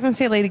know why I was going to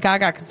say Lady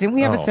Gaga, because didn't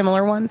we have a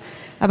similar one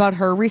about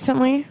her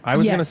recently? I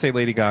was going to say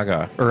Lady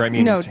Gaga. Or, I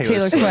mean, No,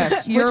 Taylor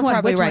Swift. You're Which one?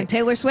 probably Which right. one?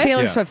 Taylor Swift?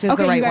 Taylor Yeah. Swift is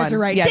Okay, the right you guys one. are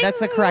right. Yeah, Ding! that's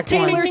the correct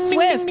Taylor one.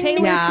 Swift.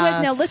 Taylor Yes.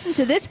 Swift. Now listen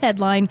to this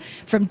headline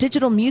from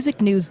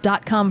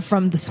digitalmusicnews.com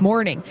from this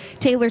morning.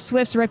 Taylor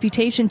Swift's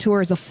Reputation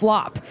tour is a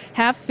flop.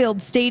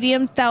 Half-filled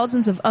stadium,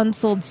 thousands of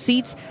unsold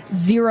seats,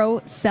 0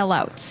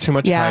 sellouts. Too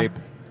much hype.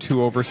 Too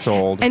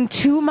oversold. And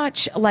too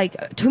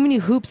many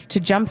hoops to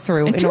jump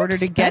through And in too order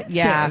to get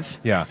expensive.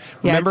 Yeah.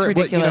 Yeah, Remember, it's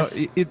ridiculous.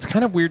 it's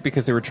kind of weird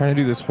because they were trying to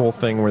do this whole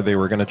thing where they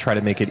were going to try to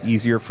make it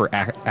easier for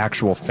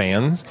actual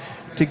fans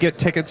to get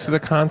tickets to the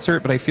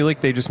concert, but I feel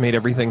like they just made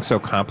everything so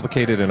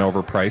complicated and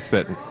overpriced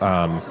that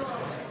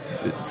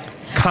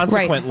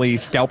consequently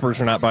scalpers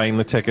are not buying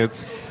the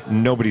tickets.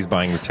 Nobody's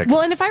buying the tickets.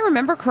 Well, and if I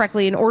remember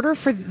correctly, in order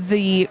for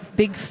the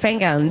big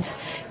fans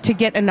to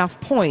get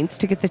enough points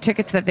to get the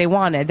tickets that they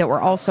wanted that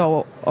were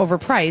also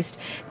overpriced,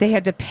 they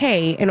had to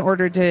pay in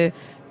order to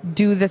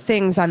do the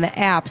things on the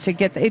app to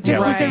get it. Just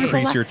there was a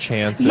increase lot- your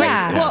chances.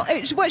 Yeah. Well,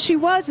 what she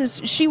was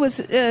is she was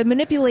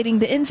manipulating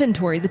the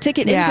inventory, the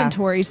ticket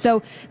inventory.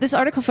 So this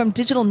article from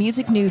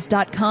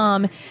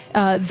digitalmusicnews.com,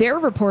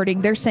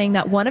 they're saying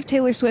that one of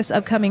Taylor Swift's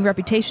upcoming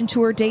Reputation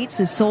tour dates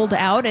is sold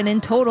out, and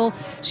in total,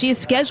 she has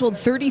scheduled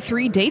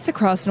 33 dates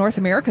across North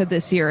America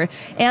this year.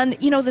 And,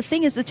 the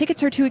thing is, the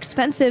tickets are too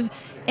expensive,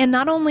 and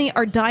not only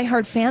are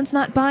diehard fans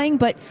not buying,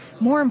 but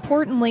more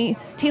importantly,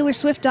 Taylor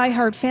Swift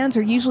diehard fans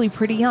are usually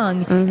pretty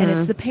young, and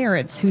it's the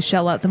parents who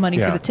shell out the money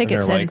for the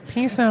tickets. And they're like,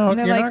 peace out,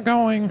 you're not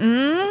going.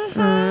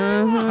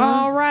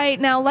 All right,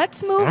 now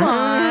let's move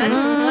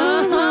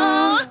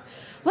on.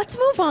 Let's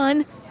move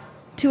on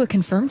to a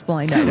confirmed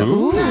blind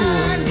item.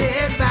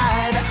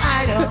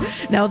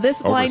 Now,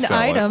 this blind Oversell it.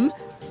 item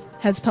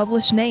has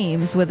published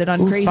names with it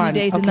on Ooh, fun.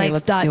 Okay,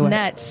 let's do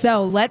crazydaysandnights.net.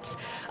 So let's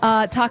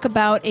talk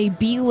about a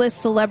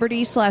B-list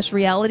celebrity /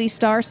 reality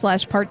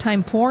 /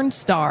 part-time porn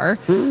star.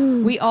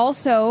 We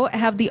also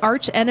have the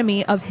arch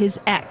enemy of his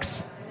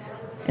ex.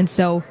 And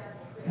so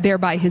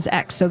thereby his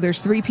ex. So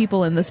there's 3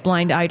 people in this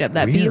blind item.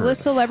 That Weird.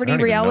 B-list celebrity, I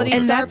don't even know reality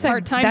this. star, that's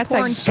part-time a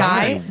porn star.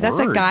 guy. That's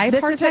a guy. This is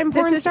Part-time a-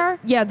 this porn is- star.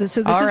 Yeah.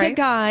 So this All is a right.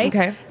 guy.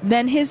 Okay.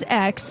 Then his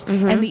ex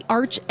and the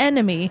arch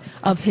enemy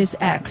of his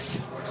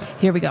ex.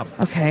 Here we go.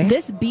 Okay.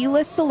 This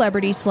B-list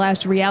celebrity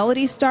 /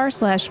 reality star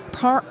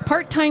 /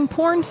 part-time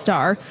porn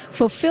star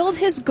fulfilled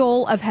his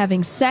goal of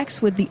having sex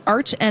with the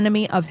arch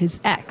enemy of his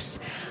ex.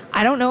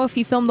 I don't know if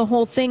he filmed the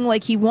whole thing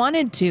like he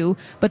wanted to,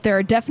 but there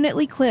are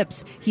definitely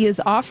clips he is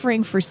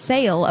offering for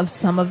sale of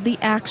some of the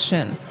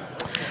action.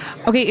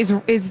 Okay, is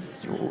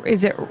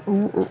it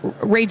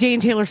Ray J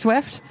and Taylor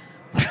Swift?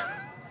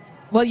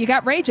 Well, you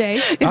got Ray J.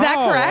 Is that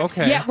correct?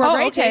 Okay. Yeah, we're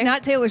Ray J,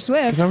 not Taylor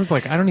Swift. Because I was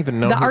like, I don't even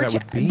know who that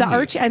would be. The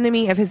arch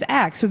enemy of his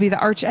ex would be the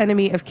arch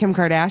enemy of Kim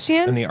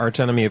Kardashian. And the arch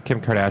enemy of Kim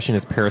Kardashian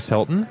is Paris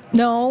Hilton?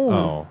 No.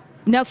 Oh.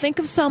 Now think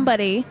of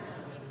somebody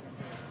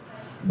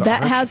The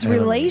that arch has enemy.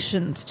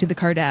 relations to the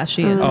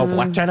Kardashians. Oh,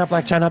 Black China,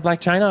 Black China,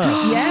 Black China.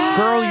 Yes.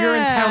 Girl, you're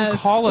in town.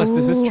 Call us.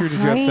 Is this true?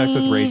 Did you have sex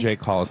with Ray hi. J?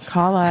 Call us.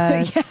 Call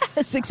us.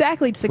 Yes,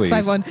 exactly.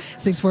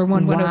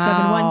 651-641-1071.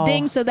 Wow.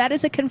 Ding. So that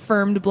is a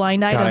confirmed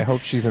blind item. God, I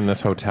hope she's in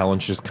this hotel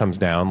and she just comes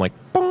down like,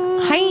 boom,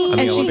 Hi. on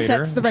the And she elevator.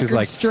 sets the She's record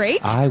like,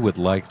 straight. I would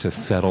like to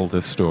settle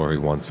this story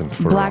once and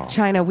for Black all.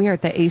 China. We are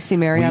at the AC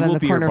Marriott We on will the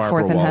be your corner of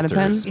Barbara 4th and Walters,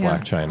 Hennepin.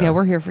 Black China. Yeah,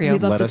 we're here for you.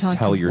 We'd love Let to us talk to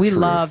tell you. your We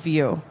truth. love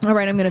you. All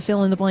right, I'm going to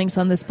fill in the blanks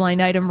on this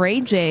blind item.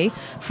 Ray J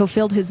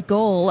fulfilled his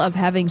goal of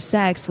having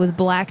sex with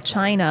Black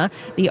China,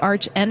 the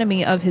arch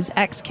enemy of his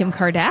ex, Kim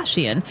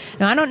Kardashian.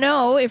 Now, I don't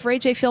know if Ray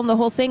J filmed the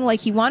whole thing like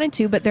he wanted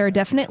to, but there are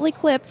definitely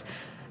clips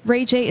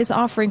Ray J is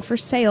offering for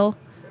sale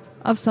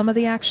of some of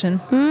the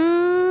action.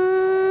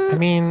 I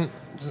mean,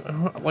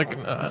 like,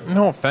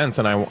 no offense,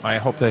 and I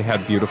hope they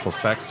had beautiful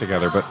sex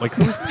together, but like,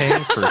 who's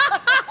paying for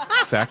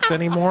sex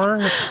anymore?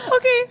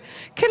 Okay,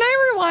 can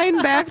I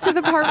rewind back to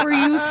the part where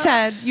you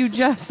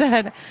just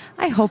said,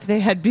 I hope they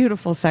had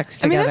beautiful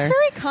sex I mean, together. that's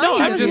very kind. No,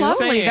 That I'm was just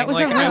lovely. saying. That was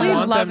like, a really I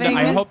want them to- loving-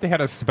 I hope they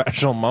had a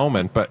special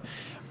moment, but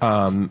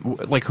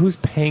like, who's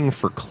paying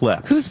for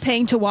clips? Who's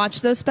paying to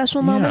watch those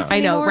special moments? I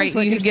know, anymore, right? is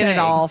what You you're can get it saying.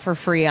 all for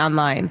free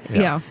online.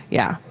 Yeah.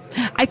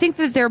 I think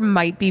that there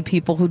might be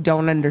people who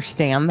don't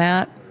understand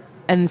that,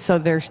 and so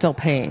they're still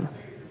paying.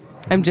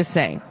 I'm just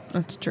saying.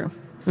 That's true.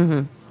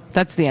 Mm-hmm.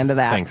 That's the end of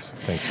that. Thanks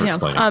for Yeah.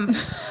 explaining.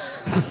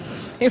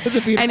 It was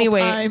a beautiful Anyway,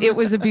 time. it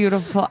was a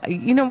beautiful,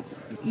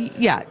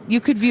 yeah,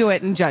 you could view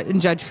it and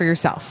judge for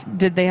yourself.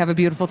 Did they have a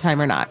beautiful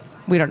time or not?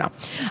 We don't know.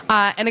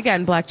 And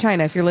again, Black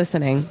China, if you're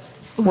listening,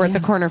 we're at the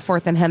corner of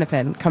 4th and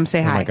Hennepin. Come say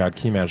Oh hi. my God,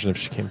 can you imagine if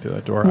she came through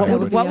that door?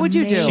 What would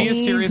you do? She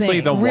is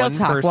seriously the Real one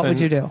talk, person. what would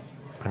you do?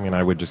 I mean,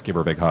 I would just give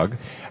her a big hug.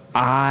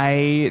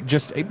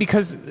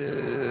 Because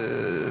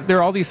there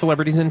are all these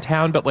celebrities in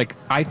town, but like,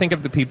 I think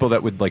of the people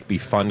that would like be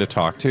fun to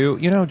talk to.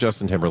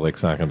 Justin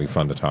Timberlake's not going to be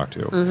fun to talk to.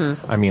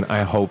 Mm-hmm. I mean,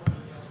 I hope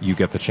you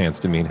get the chance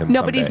to meet him.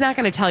 No, but he's someday. not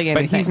going to tell you But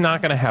anything. he's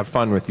not going to have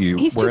fun with you.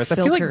 He's too whereas I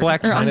feel like filtered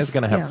Black or China's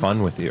going to have yeah.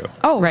 fun with you.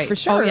 Oh, right. for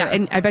sure. Oh, yeah.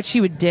 And I bet she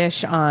would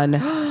dish on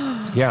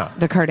Yeah.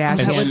 The Kardashians. And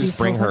That would she be just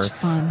bring so her much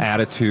fun.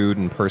 attitude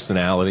and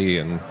personality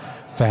and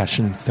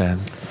fashion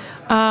sense.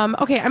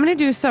 Okay, I'm going to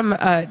do some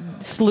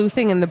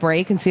sleuthing in the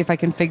break and see if I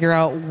can figure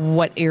out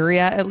what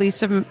area, at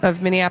least,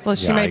 of Minneapolis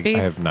she might be. I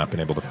have not been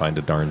able to find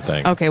a darn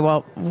thing. Okay,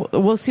 well,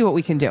 we'll see what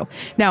we can do.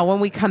 Now, when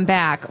we come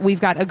back,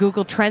 we've got a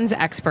Google Trends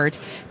expert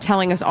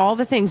telling us all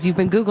the things you've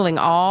been Googling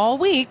all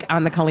week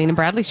on the Colleen and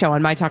Bradley Show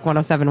on My Talk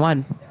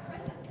 1071.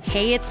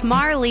 Hey, it's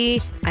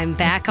Marley. I'm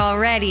back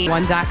already.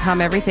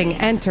 One.com Everything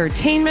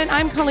Entertainment.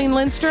 I'm Colleen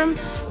Lindstrom.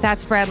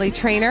 That's Bradley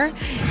Trainer.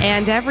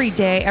 And every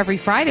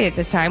Friday at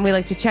this time, we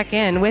like to check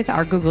in with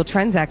our Google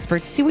Trends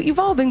expert to see what you've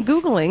all been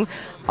Googling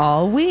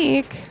all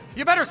week.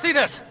 You better see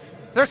this.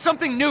 There's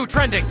something new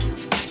trending.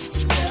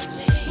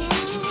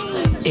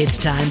 It's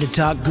time to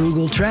talk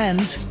Google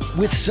Trends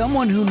with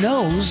someone who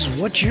knows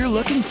what you're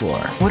looking for.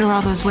 What are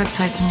all those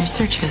websites in your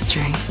search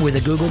history? With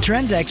a Google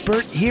Trends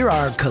expert, here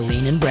are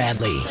Colleen and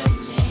Bradley.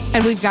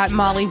 And we've got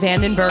Molly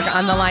Vandenberg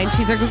on the line.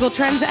 She's our Google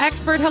Trends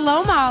expert.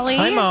 Hello, Molly.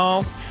 Hi,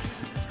 Mo.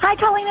 Hi,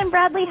 Colleen and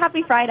Bradley.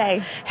 Happy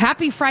Friday.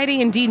 Happy Friday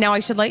indeed. Now,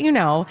 I should let you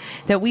know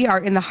that we are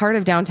in the heart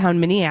of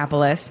downtown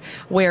Minneapolis,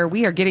 where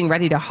we are getting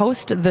ready to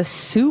host the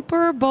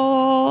Super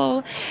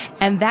Bowl.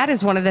 And that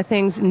is one of the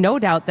things, no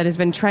doubt, that has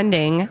been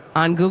trending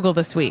on Google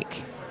this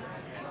week.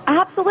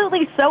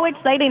 Absolutely. So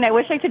exciting. I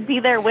wish I could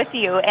be there with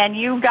you. And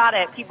you got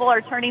it. People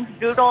are turning to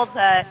Google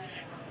to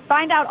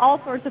find out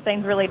all sorts of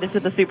things related to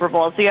the Super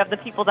Bowl. So you have the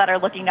people that are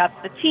looking up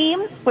the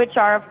teams, which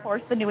are, of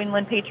course, the New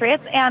England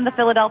Patriots and the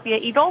Philadelphia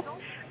Eagles.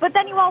 But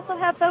then you also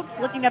have folks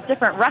looking up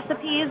different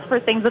recipes for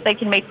things that they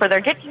can make for their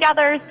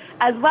get-togethers,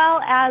 as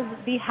well as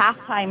the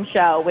halftime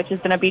show, which is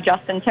going to be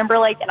Justin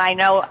Timberlake. And I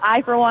know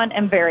I, for one,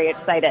 am very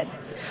excited.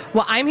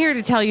 Well, I'm here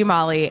to tell you,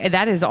 Molly,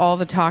 that is all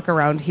the talk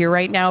around here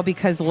right now,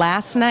 because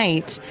last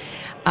night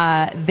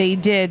they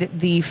did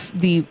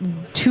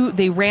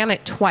they ran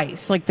it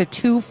twice, like the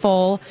 2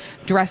 full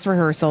dress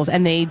rehearsals,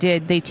 and they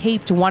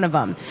taped one of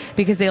them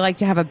because they like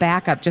to have a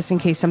backup just in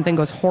case something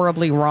goes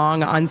horribly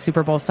wrong on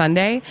Super Bowl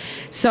Sunday.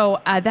 So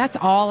that's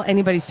all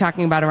anybody's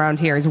talking about around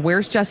here is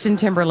where's Justin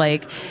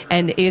Timberlake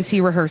and is he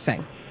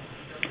rehearsing?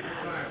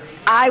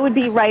 I would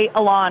be right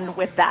along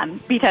with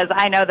them because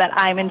I know that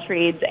I'm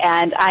intrigued,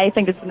 and I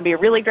think it's going to be a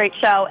really great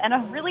show and a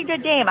really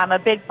good game. I'm a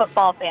big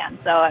football fan,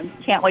 so I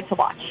can't wait to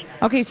watch.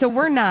 Okay, so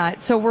we're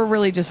not. So we're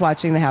really just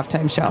watching the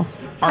halftime show.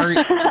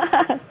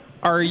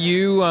 Are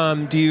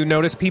you, do you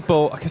notice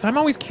people, because I'm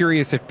always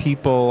curious if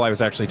people, I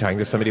was actually talking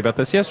to somebody about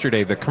this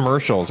yesterday, the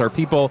commercials. Are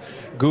people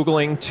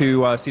Googling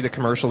to see the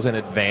commercials in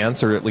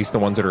advance, or at least the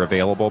ones that are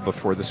available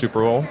before the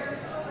Super Bowl?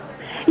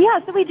 Yeah,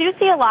 so we do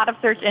see a lot of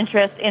search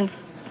interest in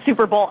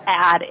Super Bowl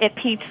ad. It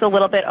peaks a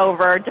little bit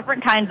over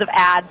different kinds of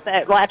ads,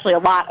 actually a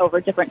lot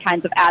over different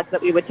kinds of ads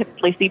that we would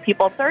typically see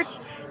people search.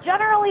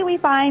 Generally, we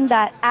find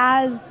that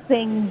as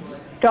things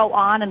go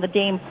on and the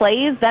game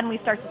plays, then we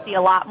start to see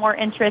a lot more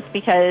interest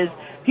because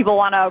people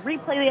want to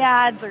replay the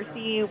ads or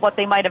see what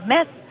they might have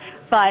missed.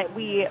 But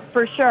we,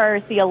 for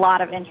sure, see a lot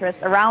of interest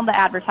around the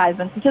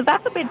advertisements because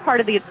that's a big part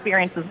of the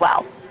experience as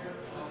well.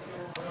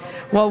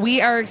 Well,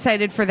 we are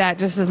excited for that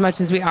just as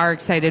much as we are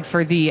excited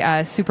for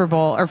the Super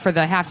Bowl or for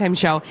the halftime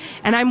show.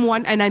 And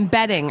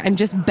I'm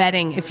just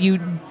betting if you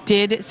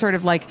did sort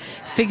of like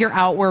figure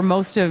out where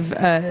most of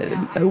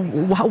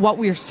what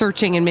we're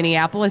searching in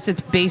Minneapolis,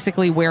 it's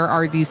basically where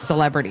are these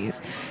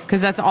celebrities,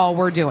 because that's all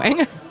we're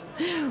doing.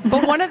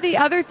 But one of the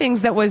other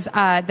things that was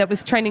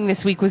trending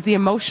this week was the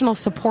emotional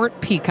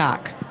support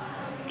peacock.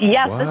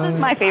 Yes, This is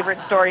my favorite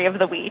story of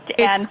the week,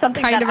 and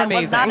something that I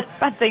was not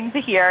expecting to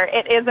hear.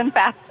 It is, in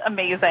fact,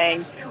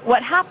 amazing.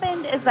 What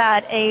happened is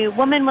that a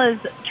woman was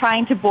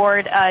trying to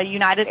board a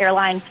United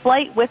Airlines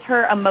flight with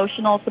her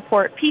emotional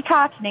support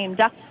peacock named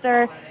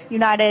Dexter.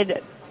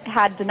 United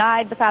had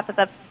denied the fact that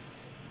the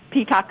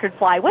peacock could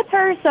fly with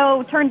her,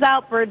 so turns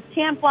out birds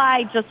can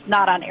fly, just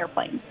not on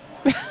airplanes.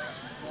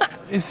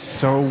 It's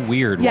so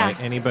weird why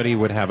anybody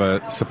would have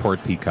a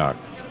support peacock.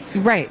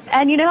 Right.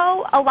 And,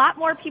 a lot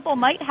more people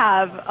might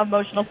have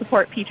emotional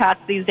support peacocks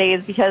these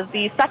days because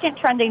the second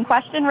trending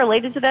question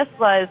related to this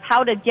was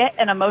how to get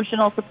an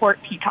emotional support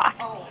peacock.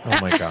 Oh,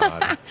 my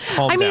God.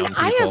 Calm down,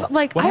 people.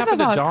 What happened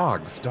to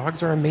dogs?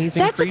 Dogs are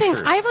amazing creatures. That's the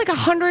thing. I have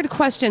 100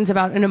 questions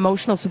about an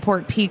emotional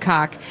support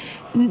peacock,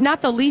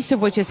 not the least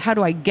of which is how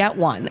do I get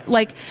one?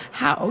 Like,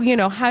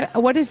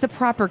 what is the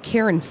proper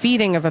care and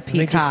feeding of a peacock?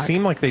 They just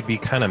seem like they'd be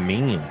kind of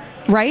mean.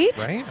 Right?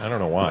 Right? I don't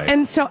know why.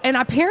 And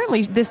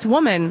apparently this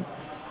woman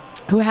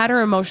who had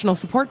her emotional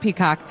support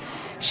peacock,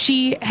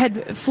 she'd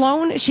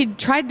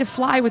tried to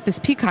fly with this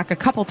peacock a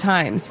couple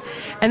times,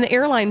 and the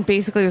airline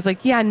basically was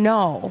like, yeah,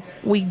 no,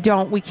 we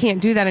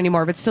can't do that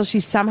anymore. But still, she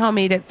somehow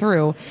made it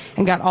through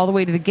and got all the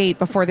way to the gate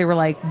before they were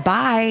like,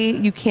 bye,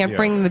 you can't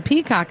bring the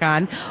peacock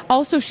on.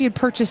 Also, she had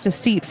purchased a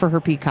seat for her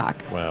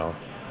peacock. Wow.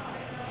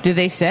 Do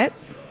they sit?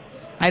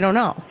 I don't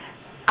know.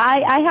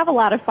 I have a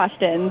lot of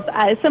questions.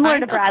 Similar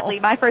to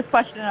Bradley, my first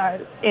question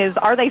is,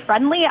 are they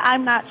friendly?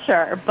 I'm not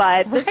sure,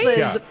 but this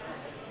was,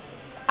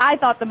 I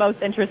thought, the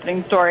most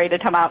interesting story to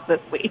come out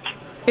this week.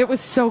 It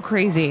was so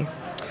crazy.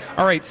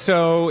 All right,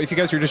 so if you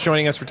guys are just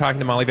joining us, we're talking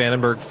to Molly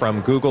Vandenberg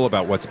from Google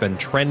about what's been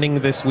trending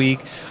this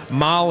week.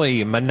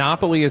 Molly,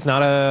 Monopoly is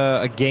not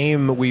a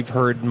game we've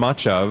heard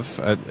much of,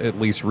 at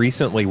least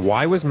recently.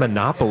 Why was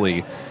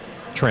Monopoly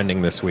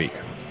trending this week?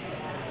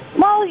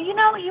 Well,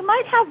 you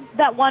might have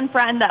that one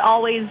friend that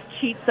always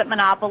cheats at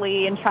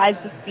Monopoly and tries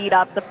to speed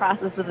up the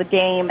process of the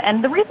game.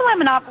 And the reason why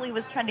Monopoly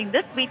was trending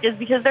this week is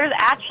because there's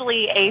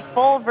actually a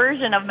full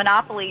version of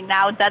Monopoly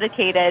now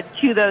dedicated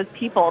to those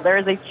people. There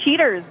is a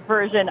cheaters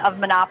version of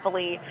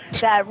Monopoly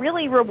that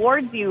really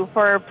rewards you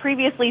for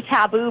previously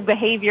taboo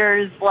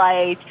behaviors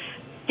like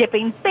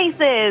skipping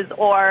spaces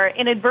or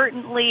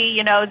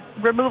inadvertently,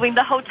 removing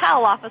the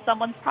hotel off of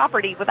someone's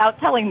property without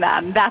telling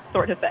them, that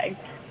sort of thing.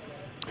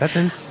 That's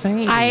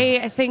insane.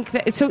 I think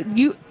that, so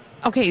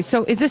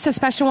is this a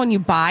special one you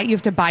buy? You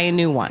have to buy a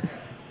new one?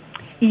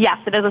 Yes,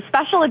 it is a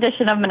special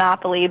edition of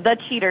Monopoly, the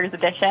Cheaters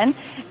Edition.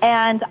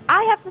 And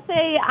I have to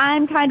say,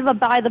 I'm kind of a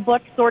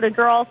by-the-book sort of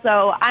girl,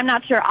 so I'm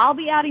not sure I'll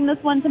be adding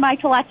this one to my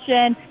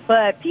collection,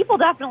 but people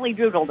definitely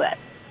Googled it.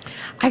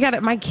 I got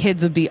it. My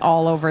kids would be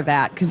all over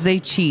that because they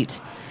cheat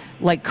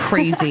like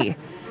crazy.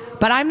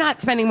 But I'm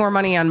not spending more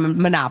money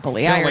on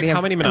Monopoly. Yeah, I already how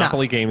have many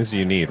Monopoly enough. games do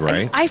you need,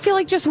 right? I feel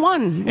like just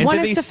one. And one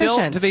do is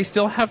sufficient. Do they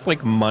still have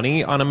like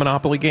money on a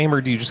Monopoly game, or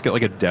do you just get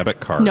like a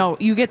debit card? No,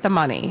 you get the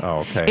money.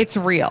 Oh, okay. It's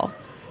real.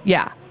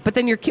 Yeah. But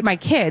then my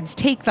kids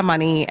take the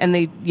money and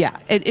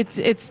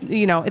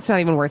it's not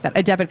even worth it.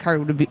 A debit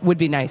card would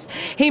be nice.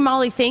 Hey,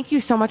 Molly, thank you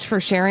so much for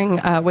sharing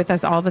with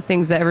us all the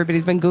things that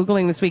everybody's been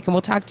Googling this week, and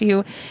we'll talk to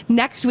you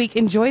next week.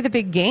 Enjoy the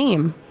big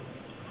game.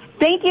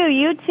 Thank you.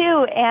 You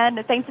too.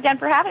 And thanks again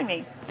for having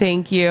me.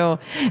 Thank you.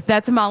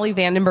 That's Molly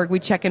Vandenberg. We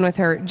check in with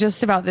her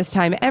just about this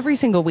time every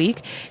single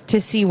week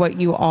to see what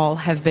you all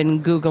have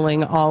been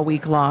Googling all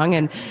week long.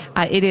 And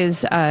it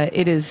is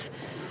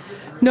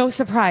no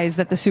surprise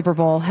that the Super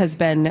Bowl has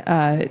been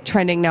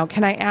trending. Now,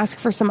 can I ask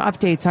for some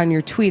updates on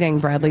your tweeting,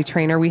 Bradley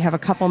Traynor? We have a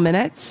couple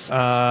minutes.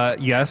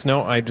 Yes.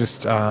 No, I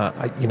just,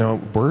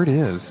 word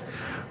is,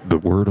 the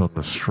word on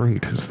the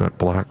street is that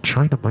Blac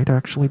Chyna might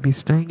actually be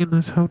staying in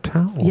this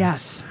hotel.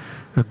 Yes.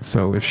 And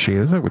so if she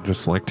is, I would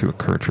just like to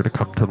encourage her to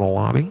come to the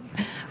lobby.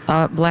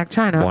 Blac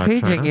Chyna,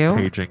 paging you.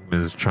 Paging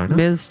Ms. Chyna.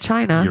 Ms.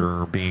 Chyna.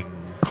 You're being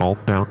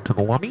called down to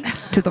the lobby.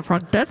 To the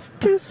front desk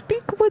to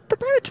speak with the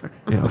management.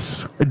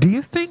 Yes. Do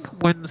you think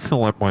why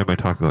am I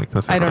talking like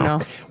this? I don't know.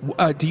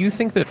 Do you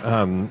think that,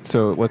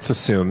 so let's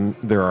assume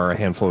there are a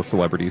handful of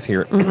celebrities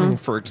here. Mm-hmm.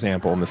 For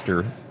example,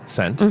 Mr.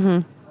 Cent.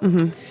 Mm-hmm.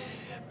 Mm-hmm.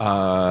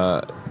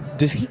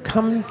 Does he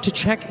come to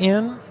check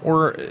in,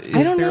 or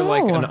is there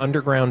like an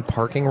underground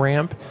parking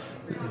ramp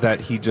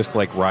that he just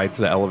like rides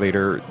the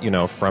elevator,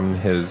 from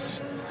his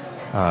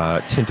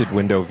tinted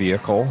window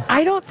vehicle?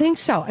 I don't think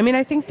so. I mean,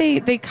 I think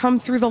they come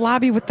through the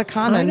lobby with the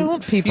common people. I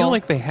don't feel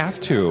like they have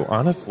to,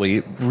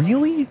 honestly.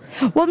 Really?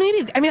 Well,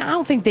 maybe. I mean, I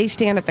don't think they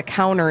stand at the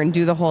counter and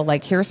do the whole,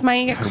 like, here's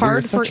my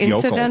card for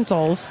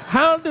incidentals.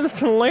 How do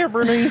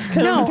celebrities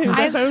come to the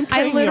hotel?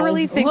 I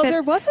literally think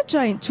there was a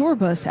giant tour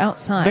bus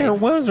outside. There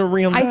was a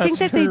real I think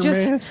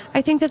that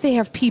I think that they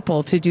have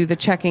people to do the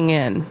checking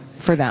in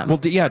for them. Well,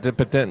 yeah,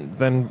 but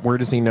then where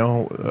does he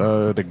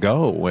know to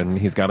go when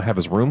he's got to have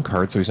his room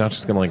card? So he's not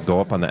just going to like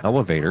go up on the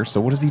elevator. So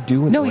what does he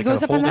do? He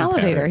goes up on the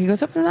elevator. He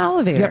goes up in the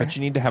elevator. Yeah, but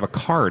you need to have a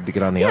card to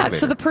get on the elevator. Yeah,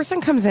 so the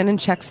person comes in and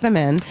checks them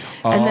in.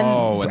 And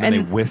then they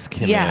whisk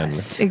him in.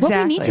 Yes, exactly.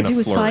 What we need to do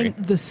is find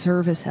the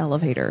service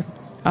elevator.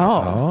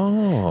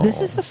 Oh.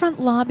 This is the front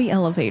lobby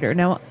elevator.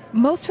 Now,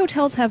 most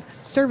hotels have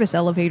service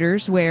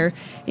elevators where,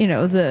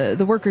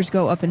 the workers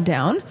go up and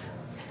down.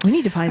 We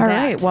need to find that. All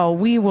right. Well,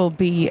 we will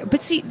be.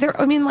 But see,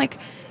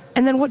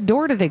 and then what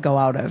door do they go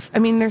out of? I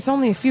mean, there's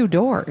only a few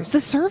doors.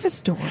 The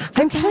service door.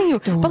 I'm telling you.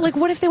 But like,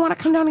 what if they want to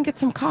come down and get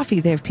some coffee?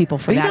 They have people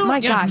for that. My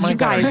gosh, you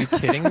guys. Are you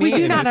kidding me? We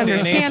do not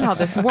understand how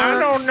this works. I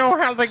don't know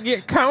how they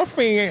get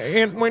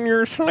coffee when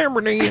you're a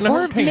celebrity in a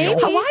hotel.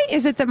 Why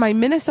is it that my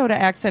Minnesota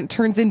accent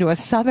turns into a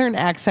Southern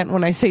accent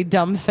when I say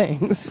dumb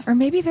things? Or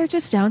maybe they're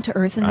just down to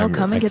earth and they'll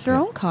come and get their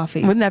own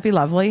coffee. Wouldn't that be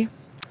lovely?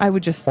 I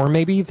would just. Or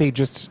maybe they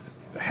just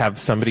have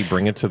somebody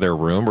bring it to their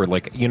room, or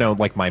like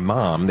like my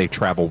mom, they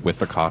travel with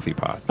a coffee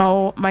pot.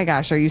 Oh my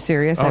gosh, are you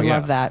serious? I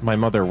love that. My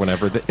mother,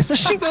 whenever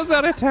she goes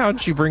out of town,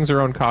 she brings her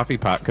own coffee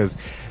pot because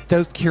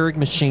those Keurig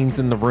machines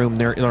in the room,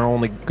 they're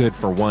only good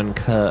for one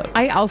cup.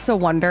 I also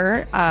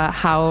wonder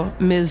how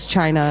Ms.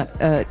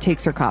 Chyna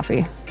takes her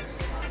coffee.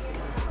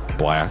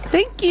 Black.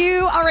 Thank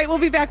you. All right, we'll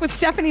be back with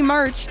Stephanie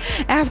March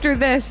after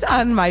this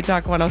on My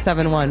Talk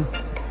 107.1.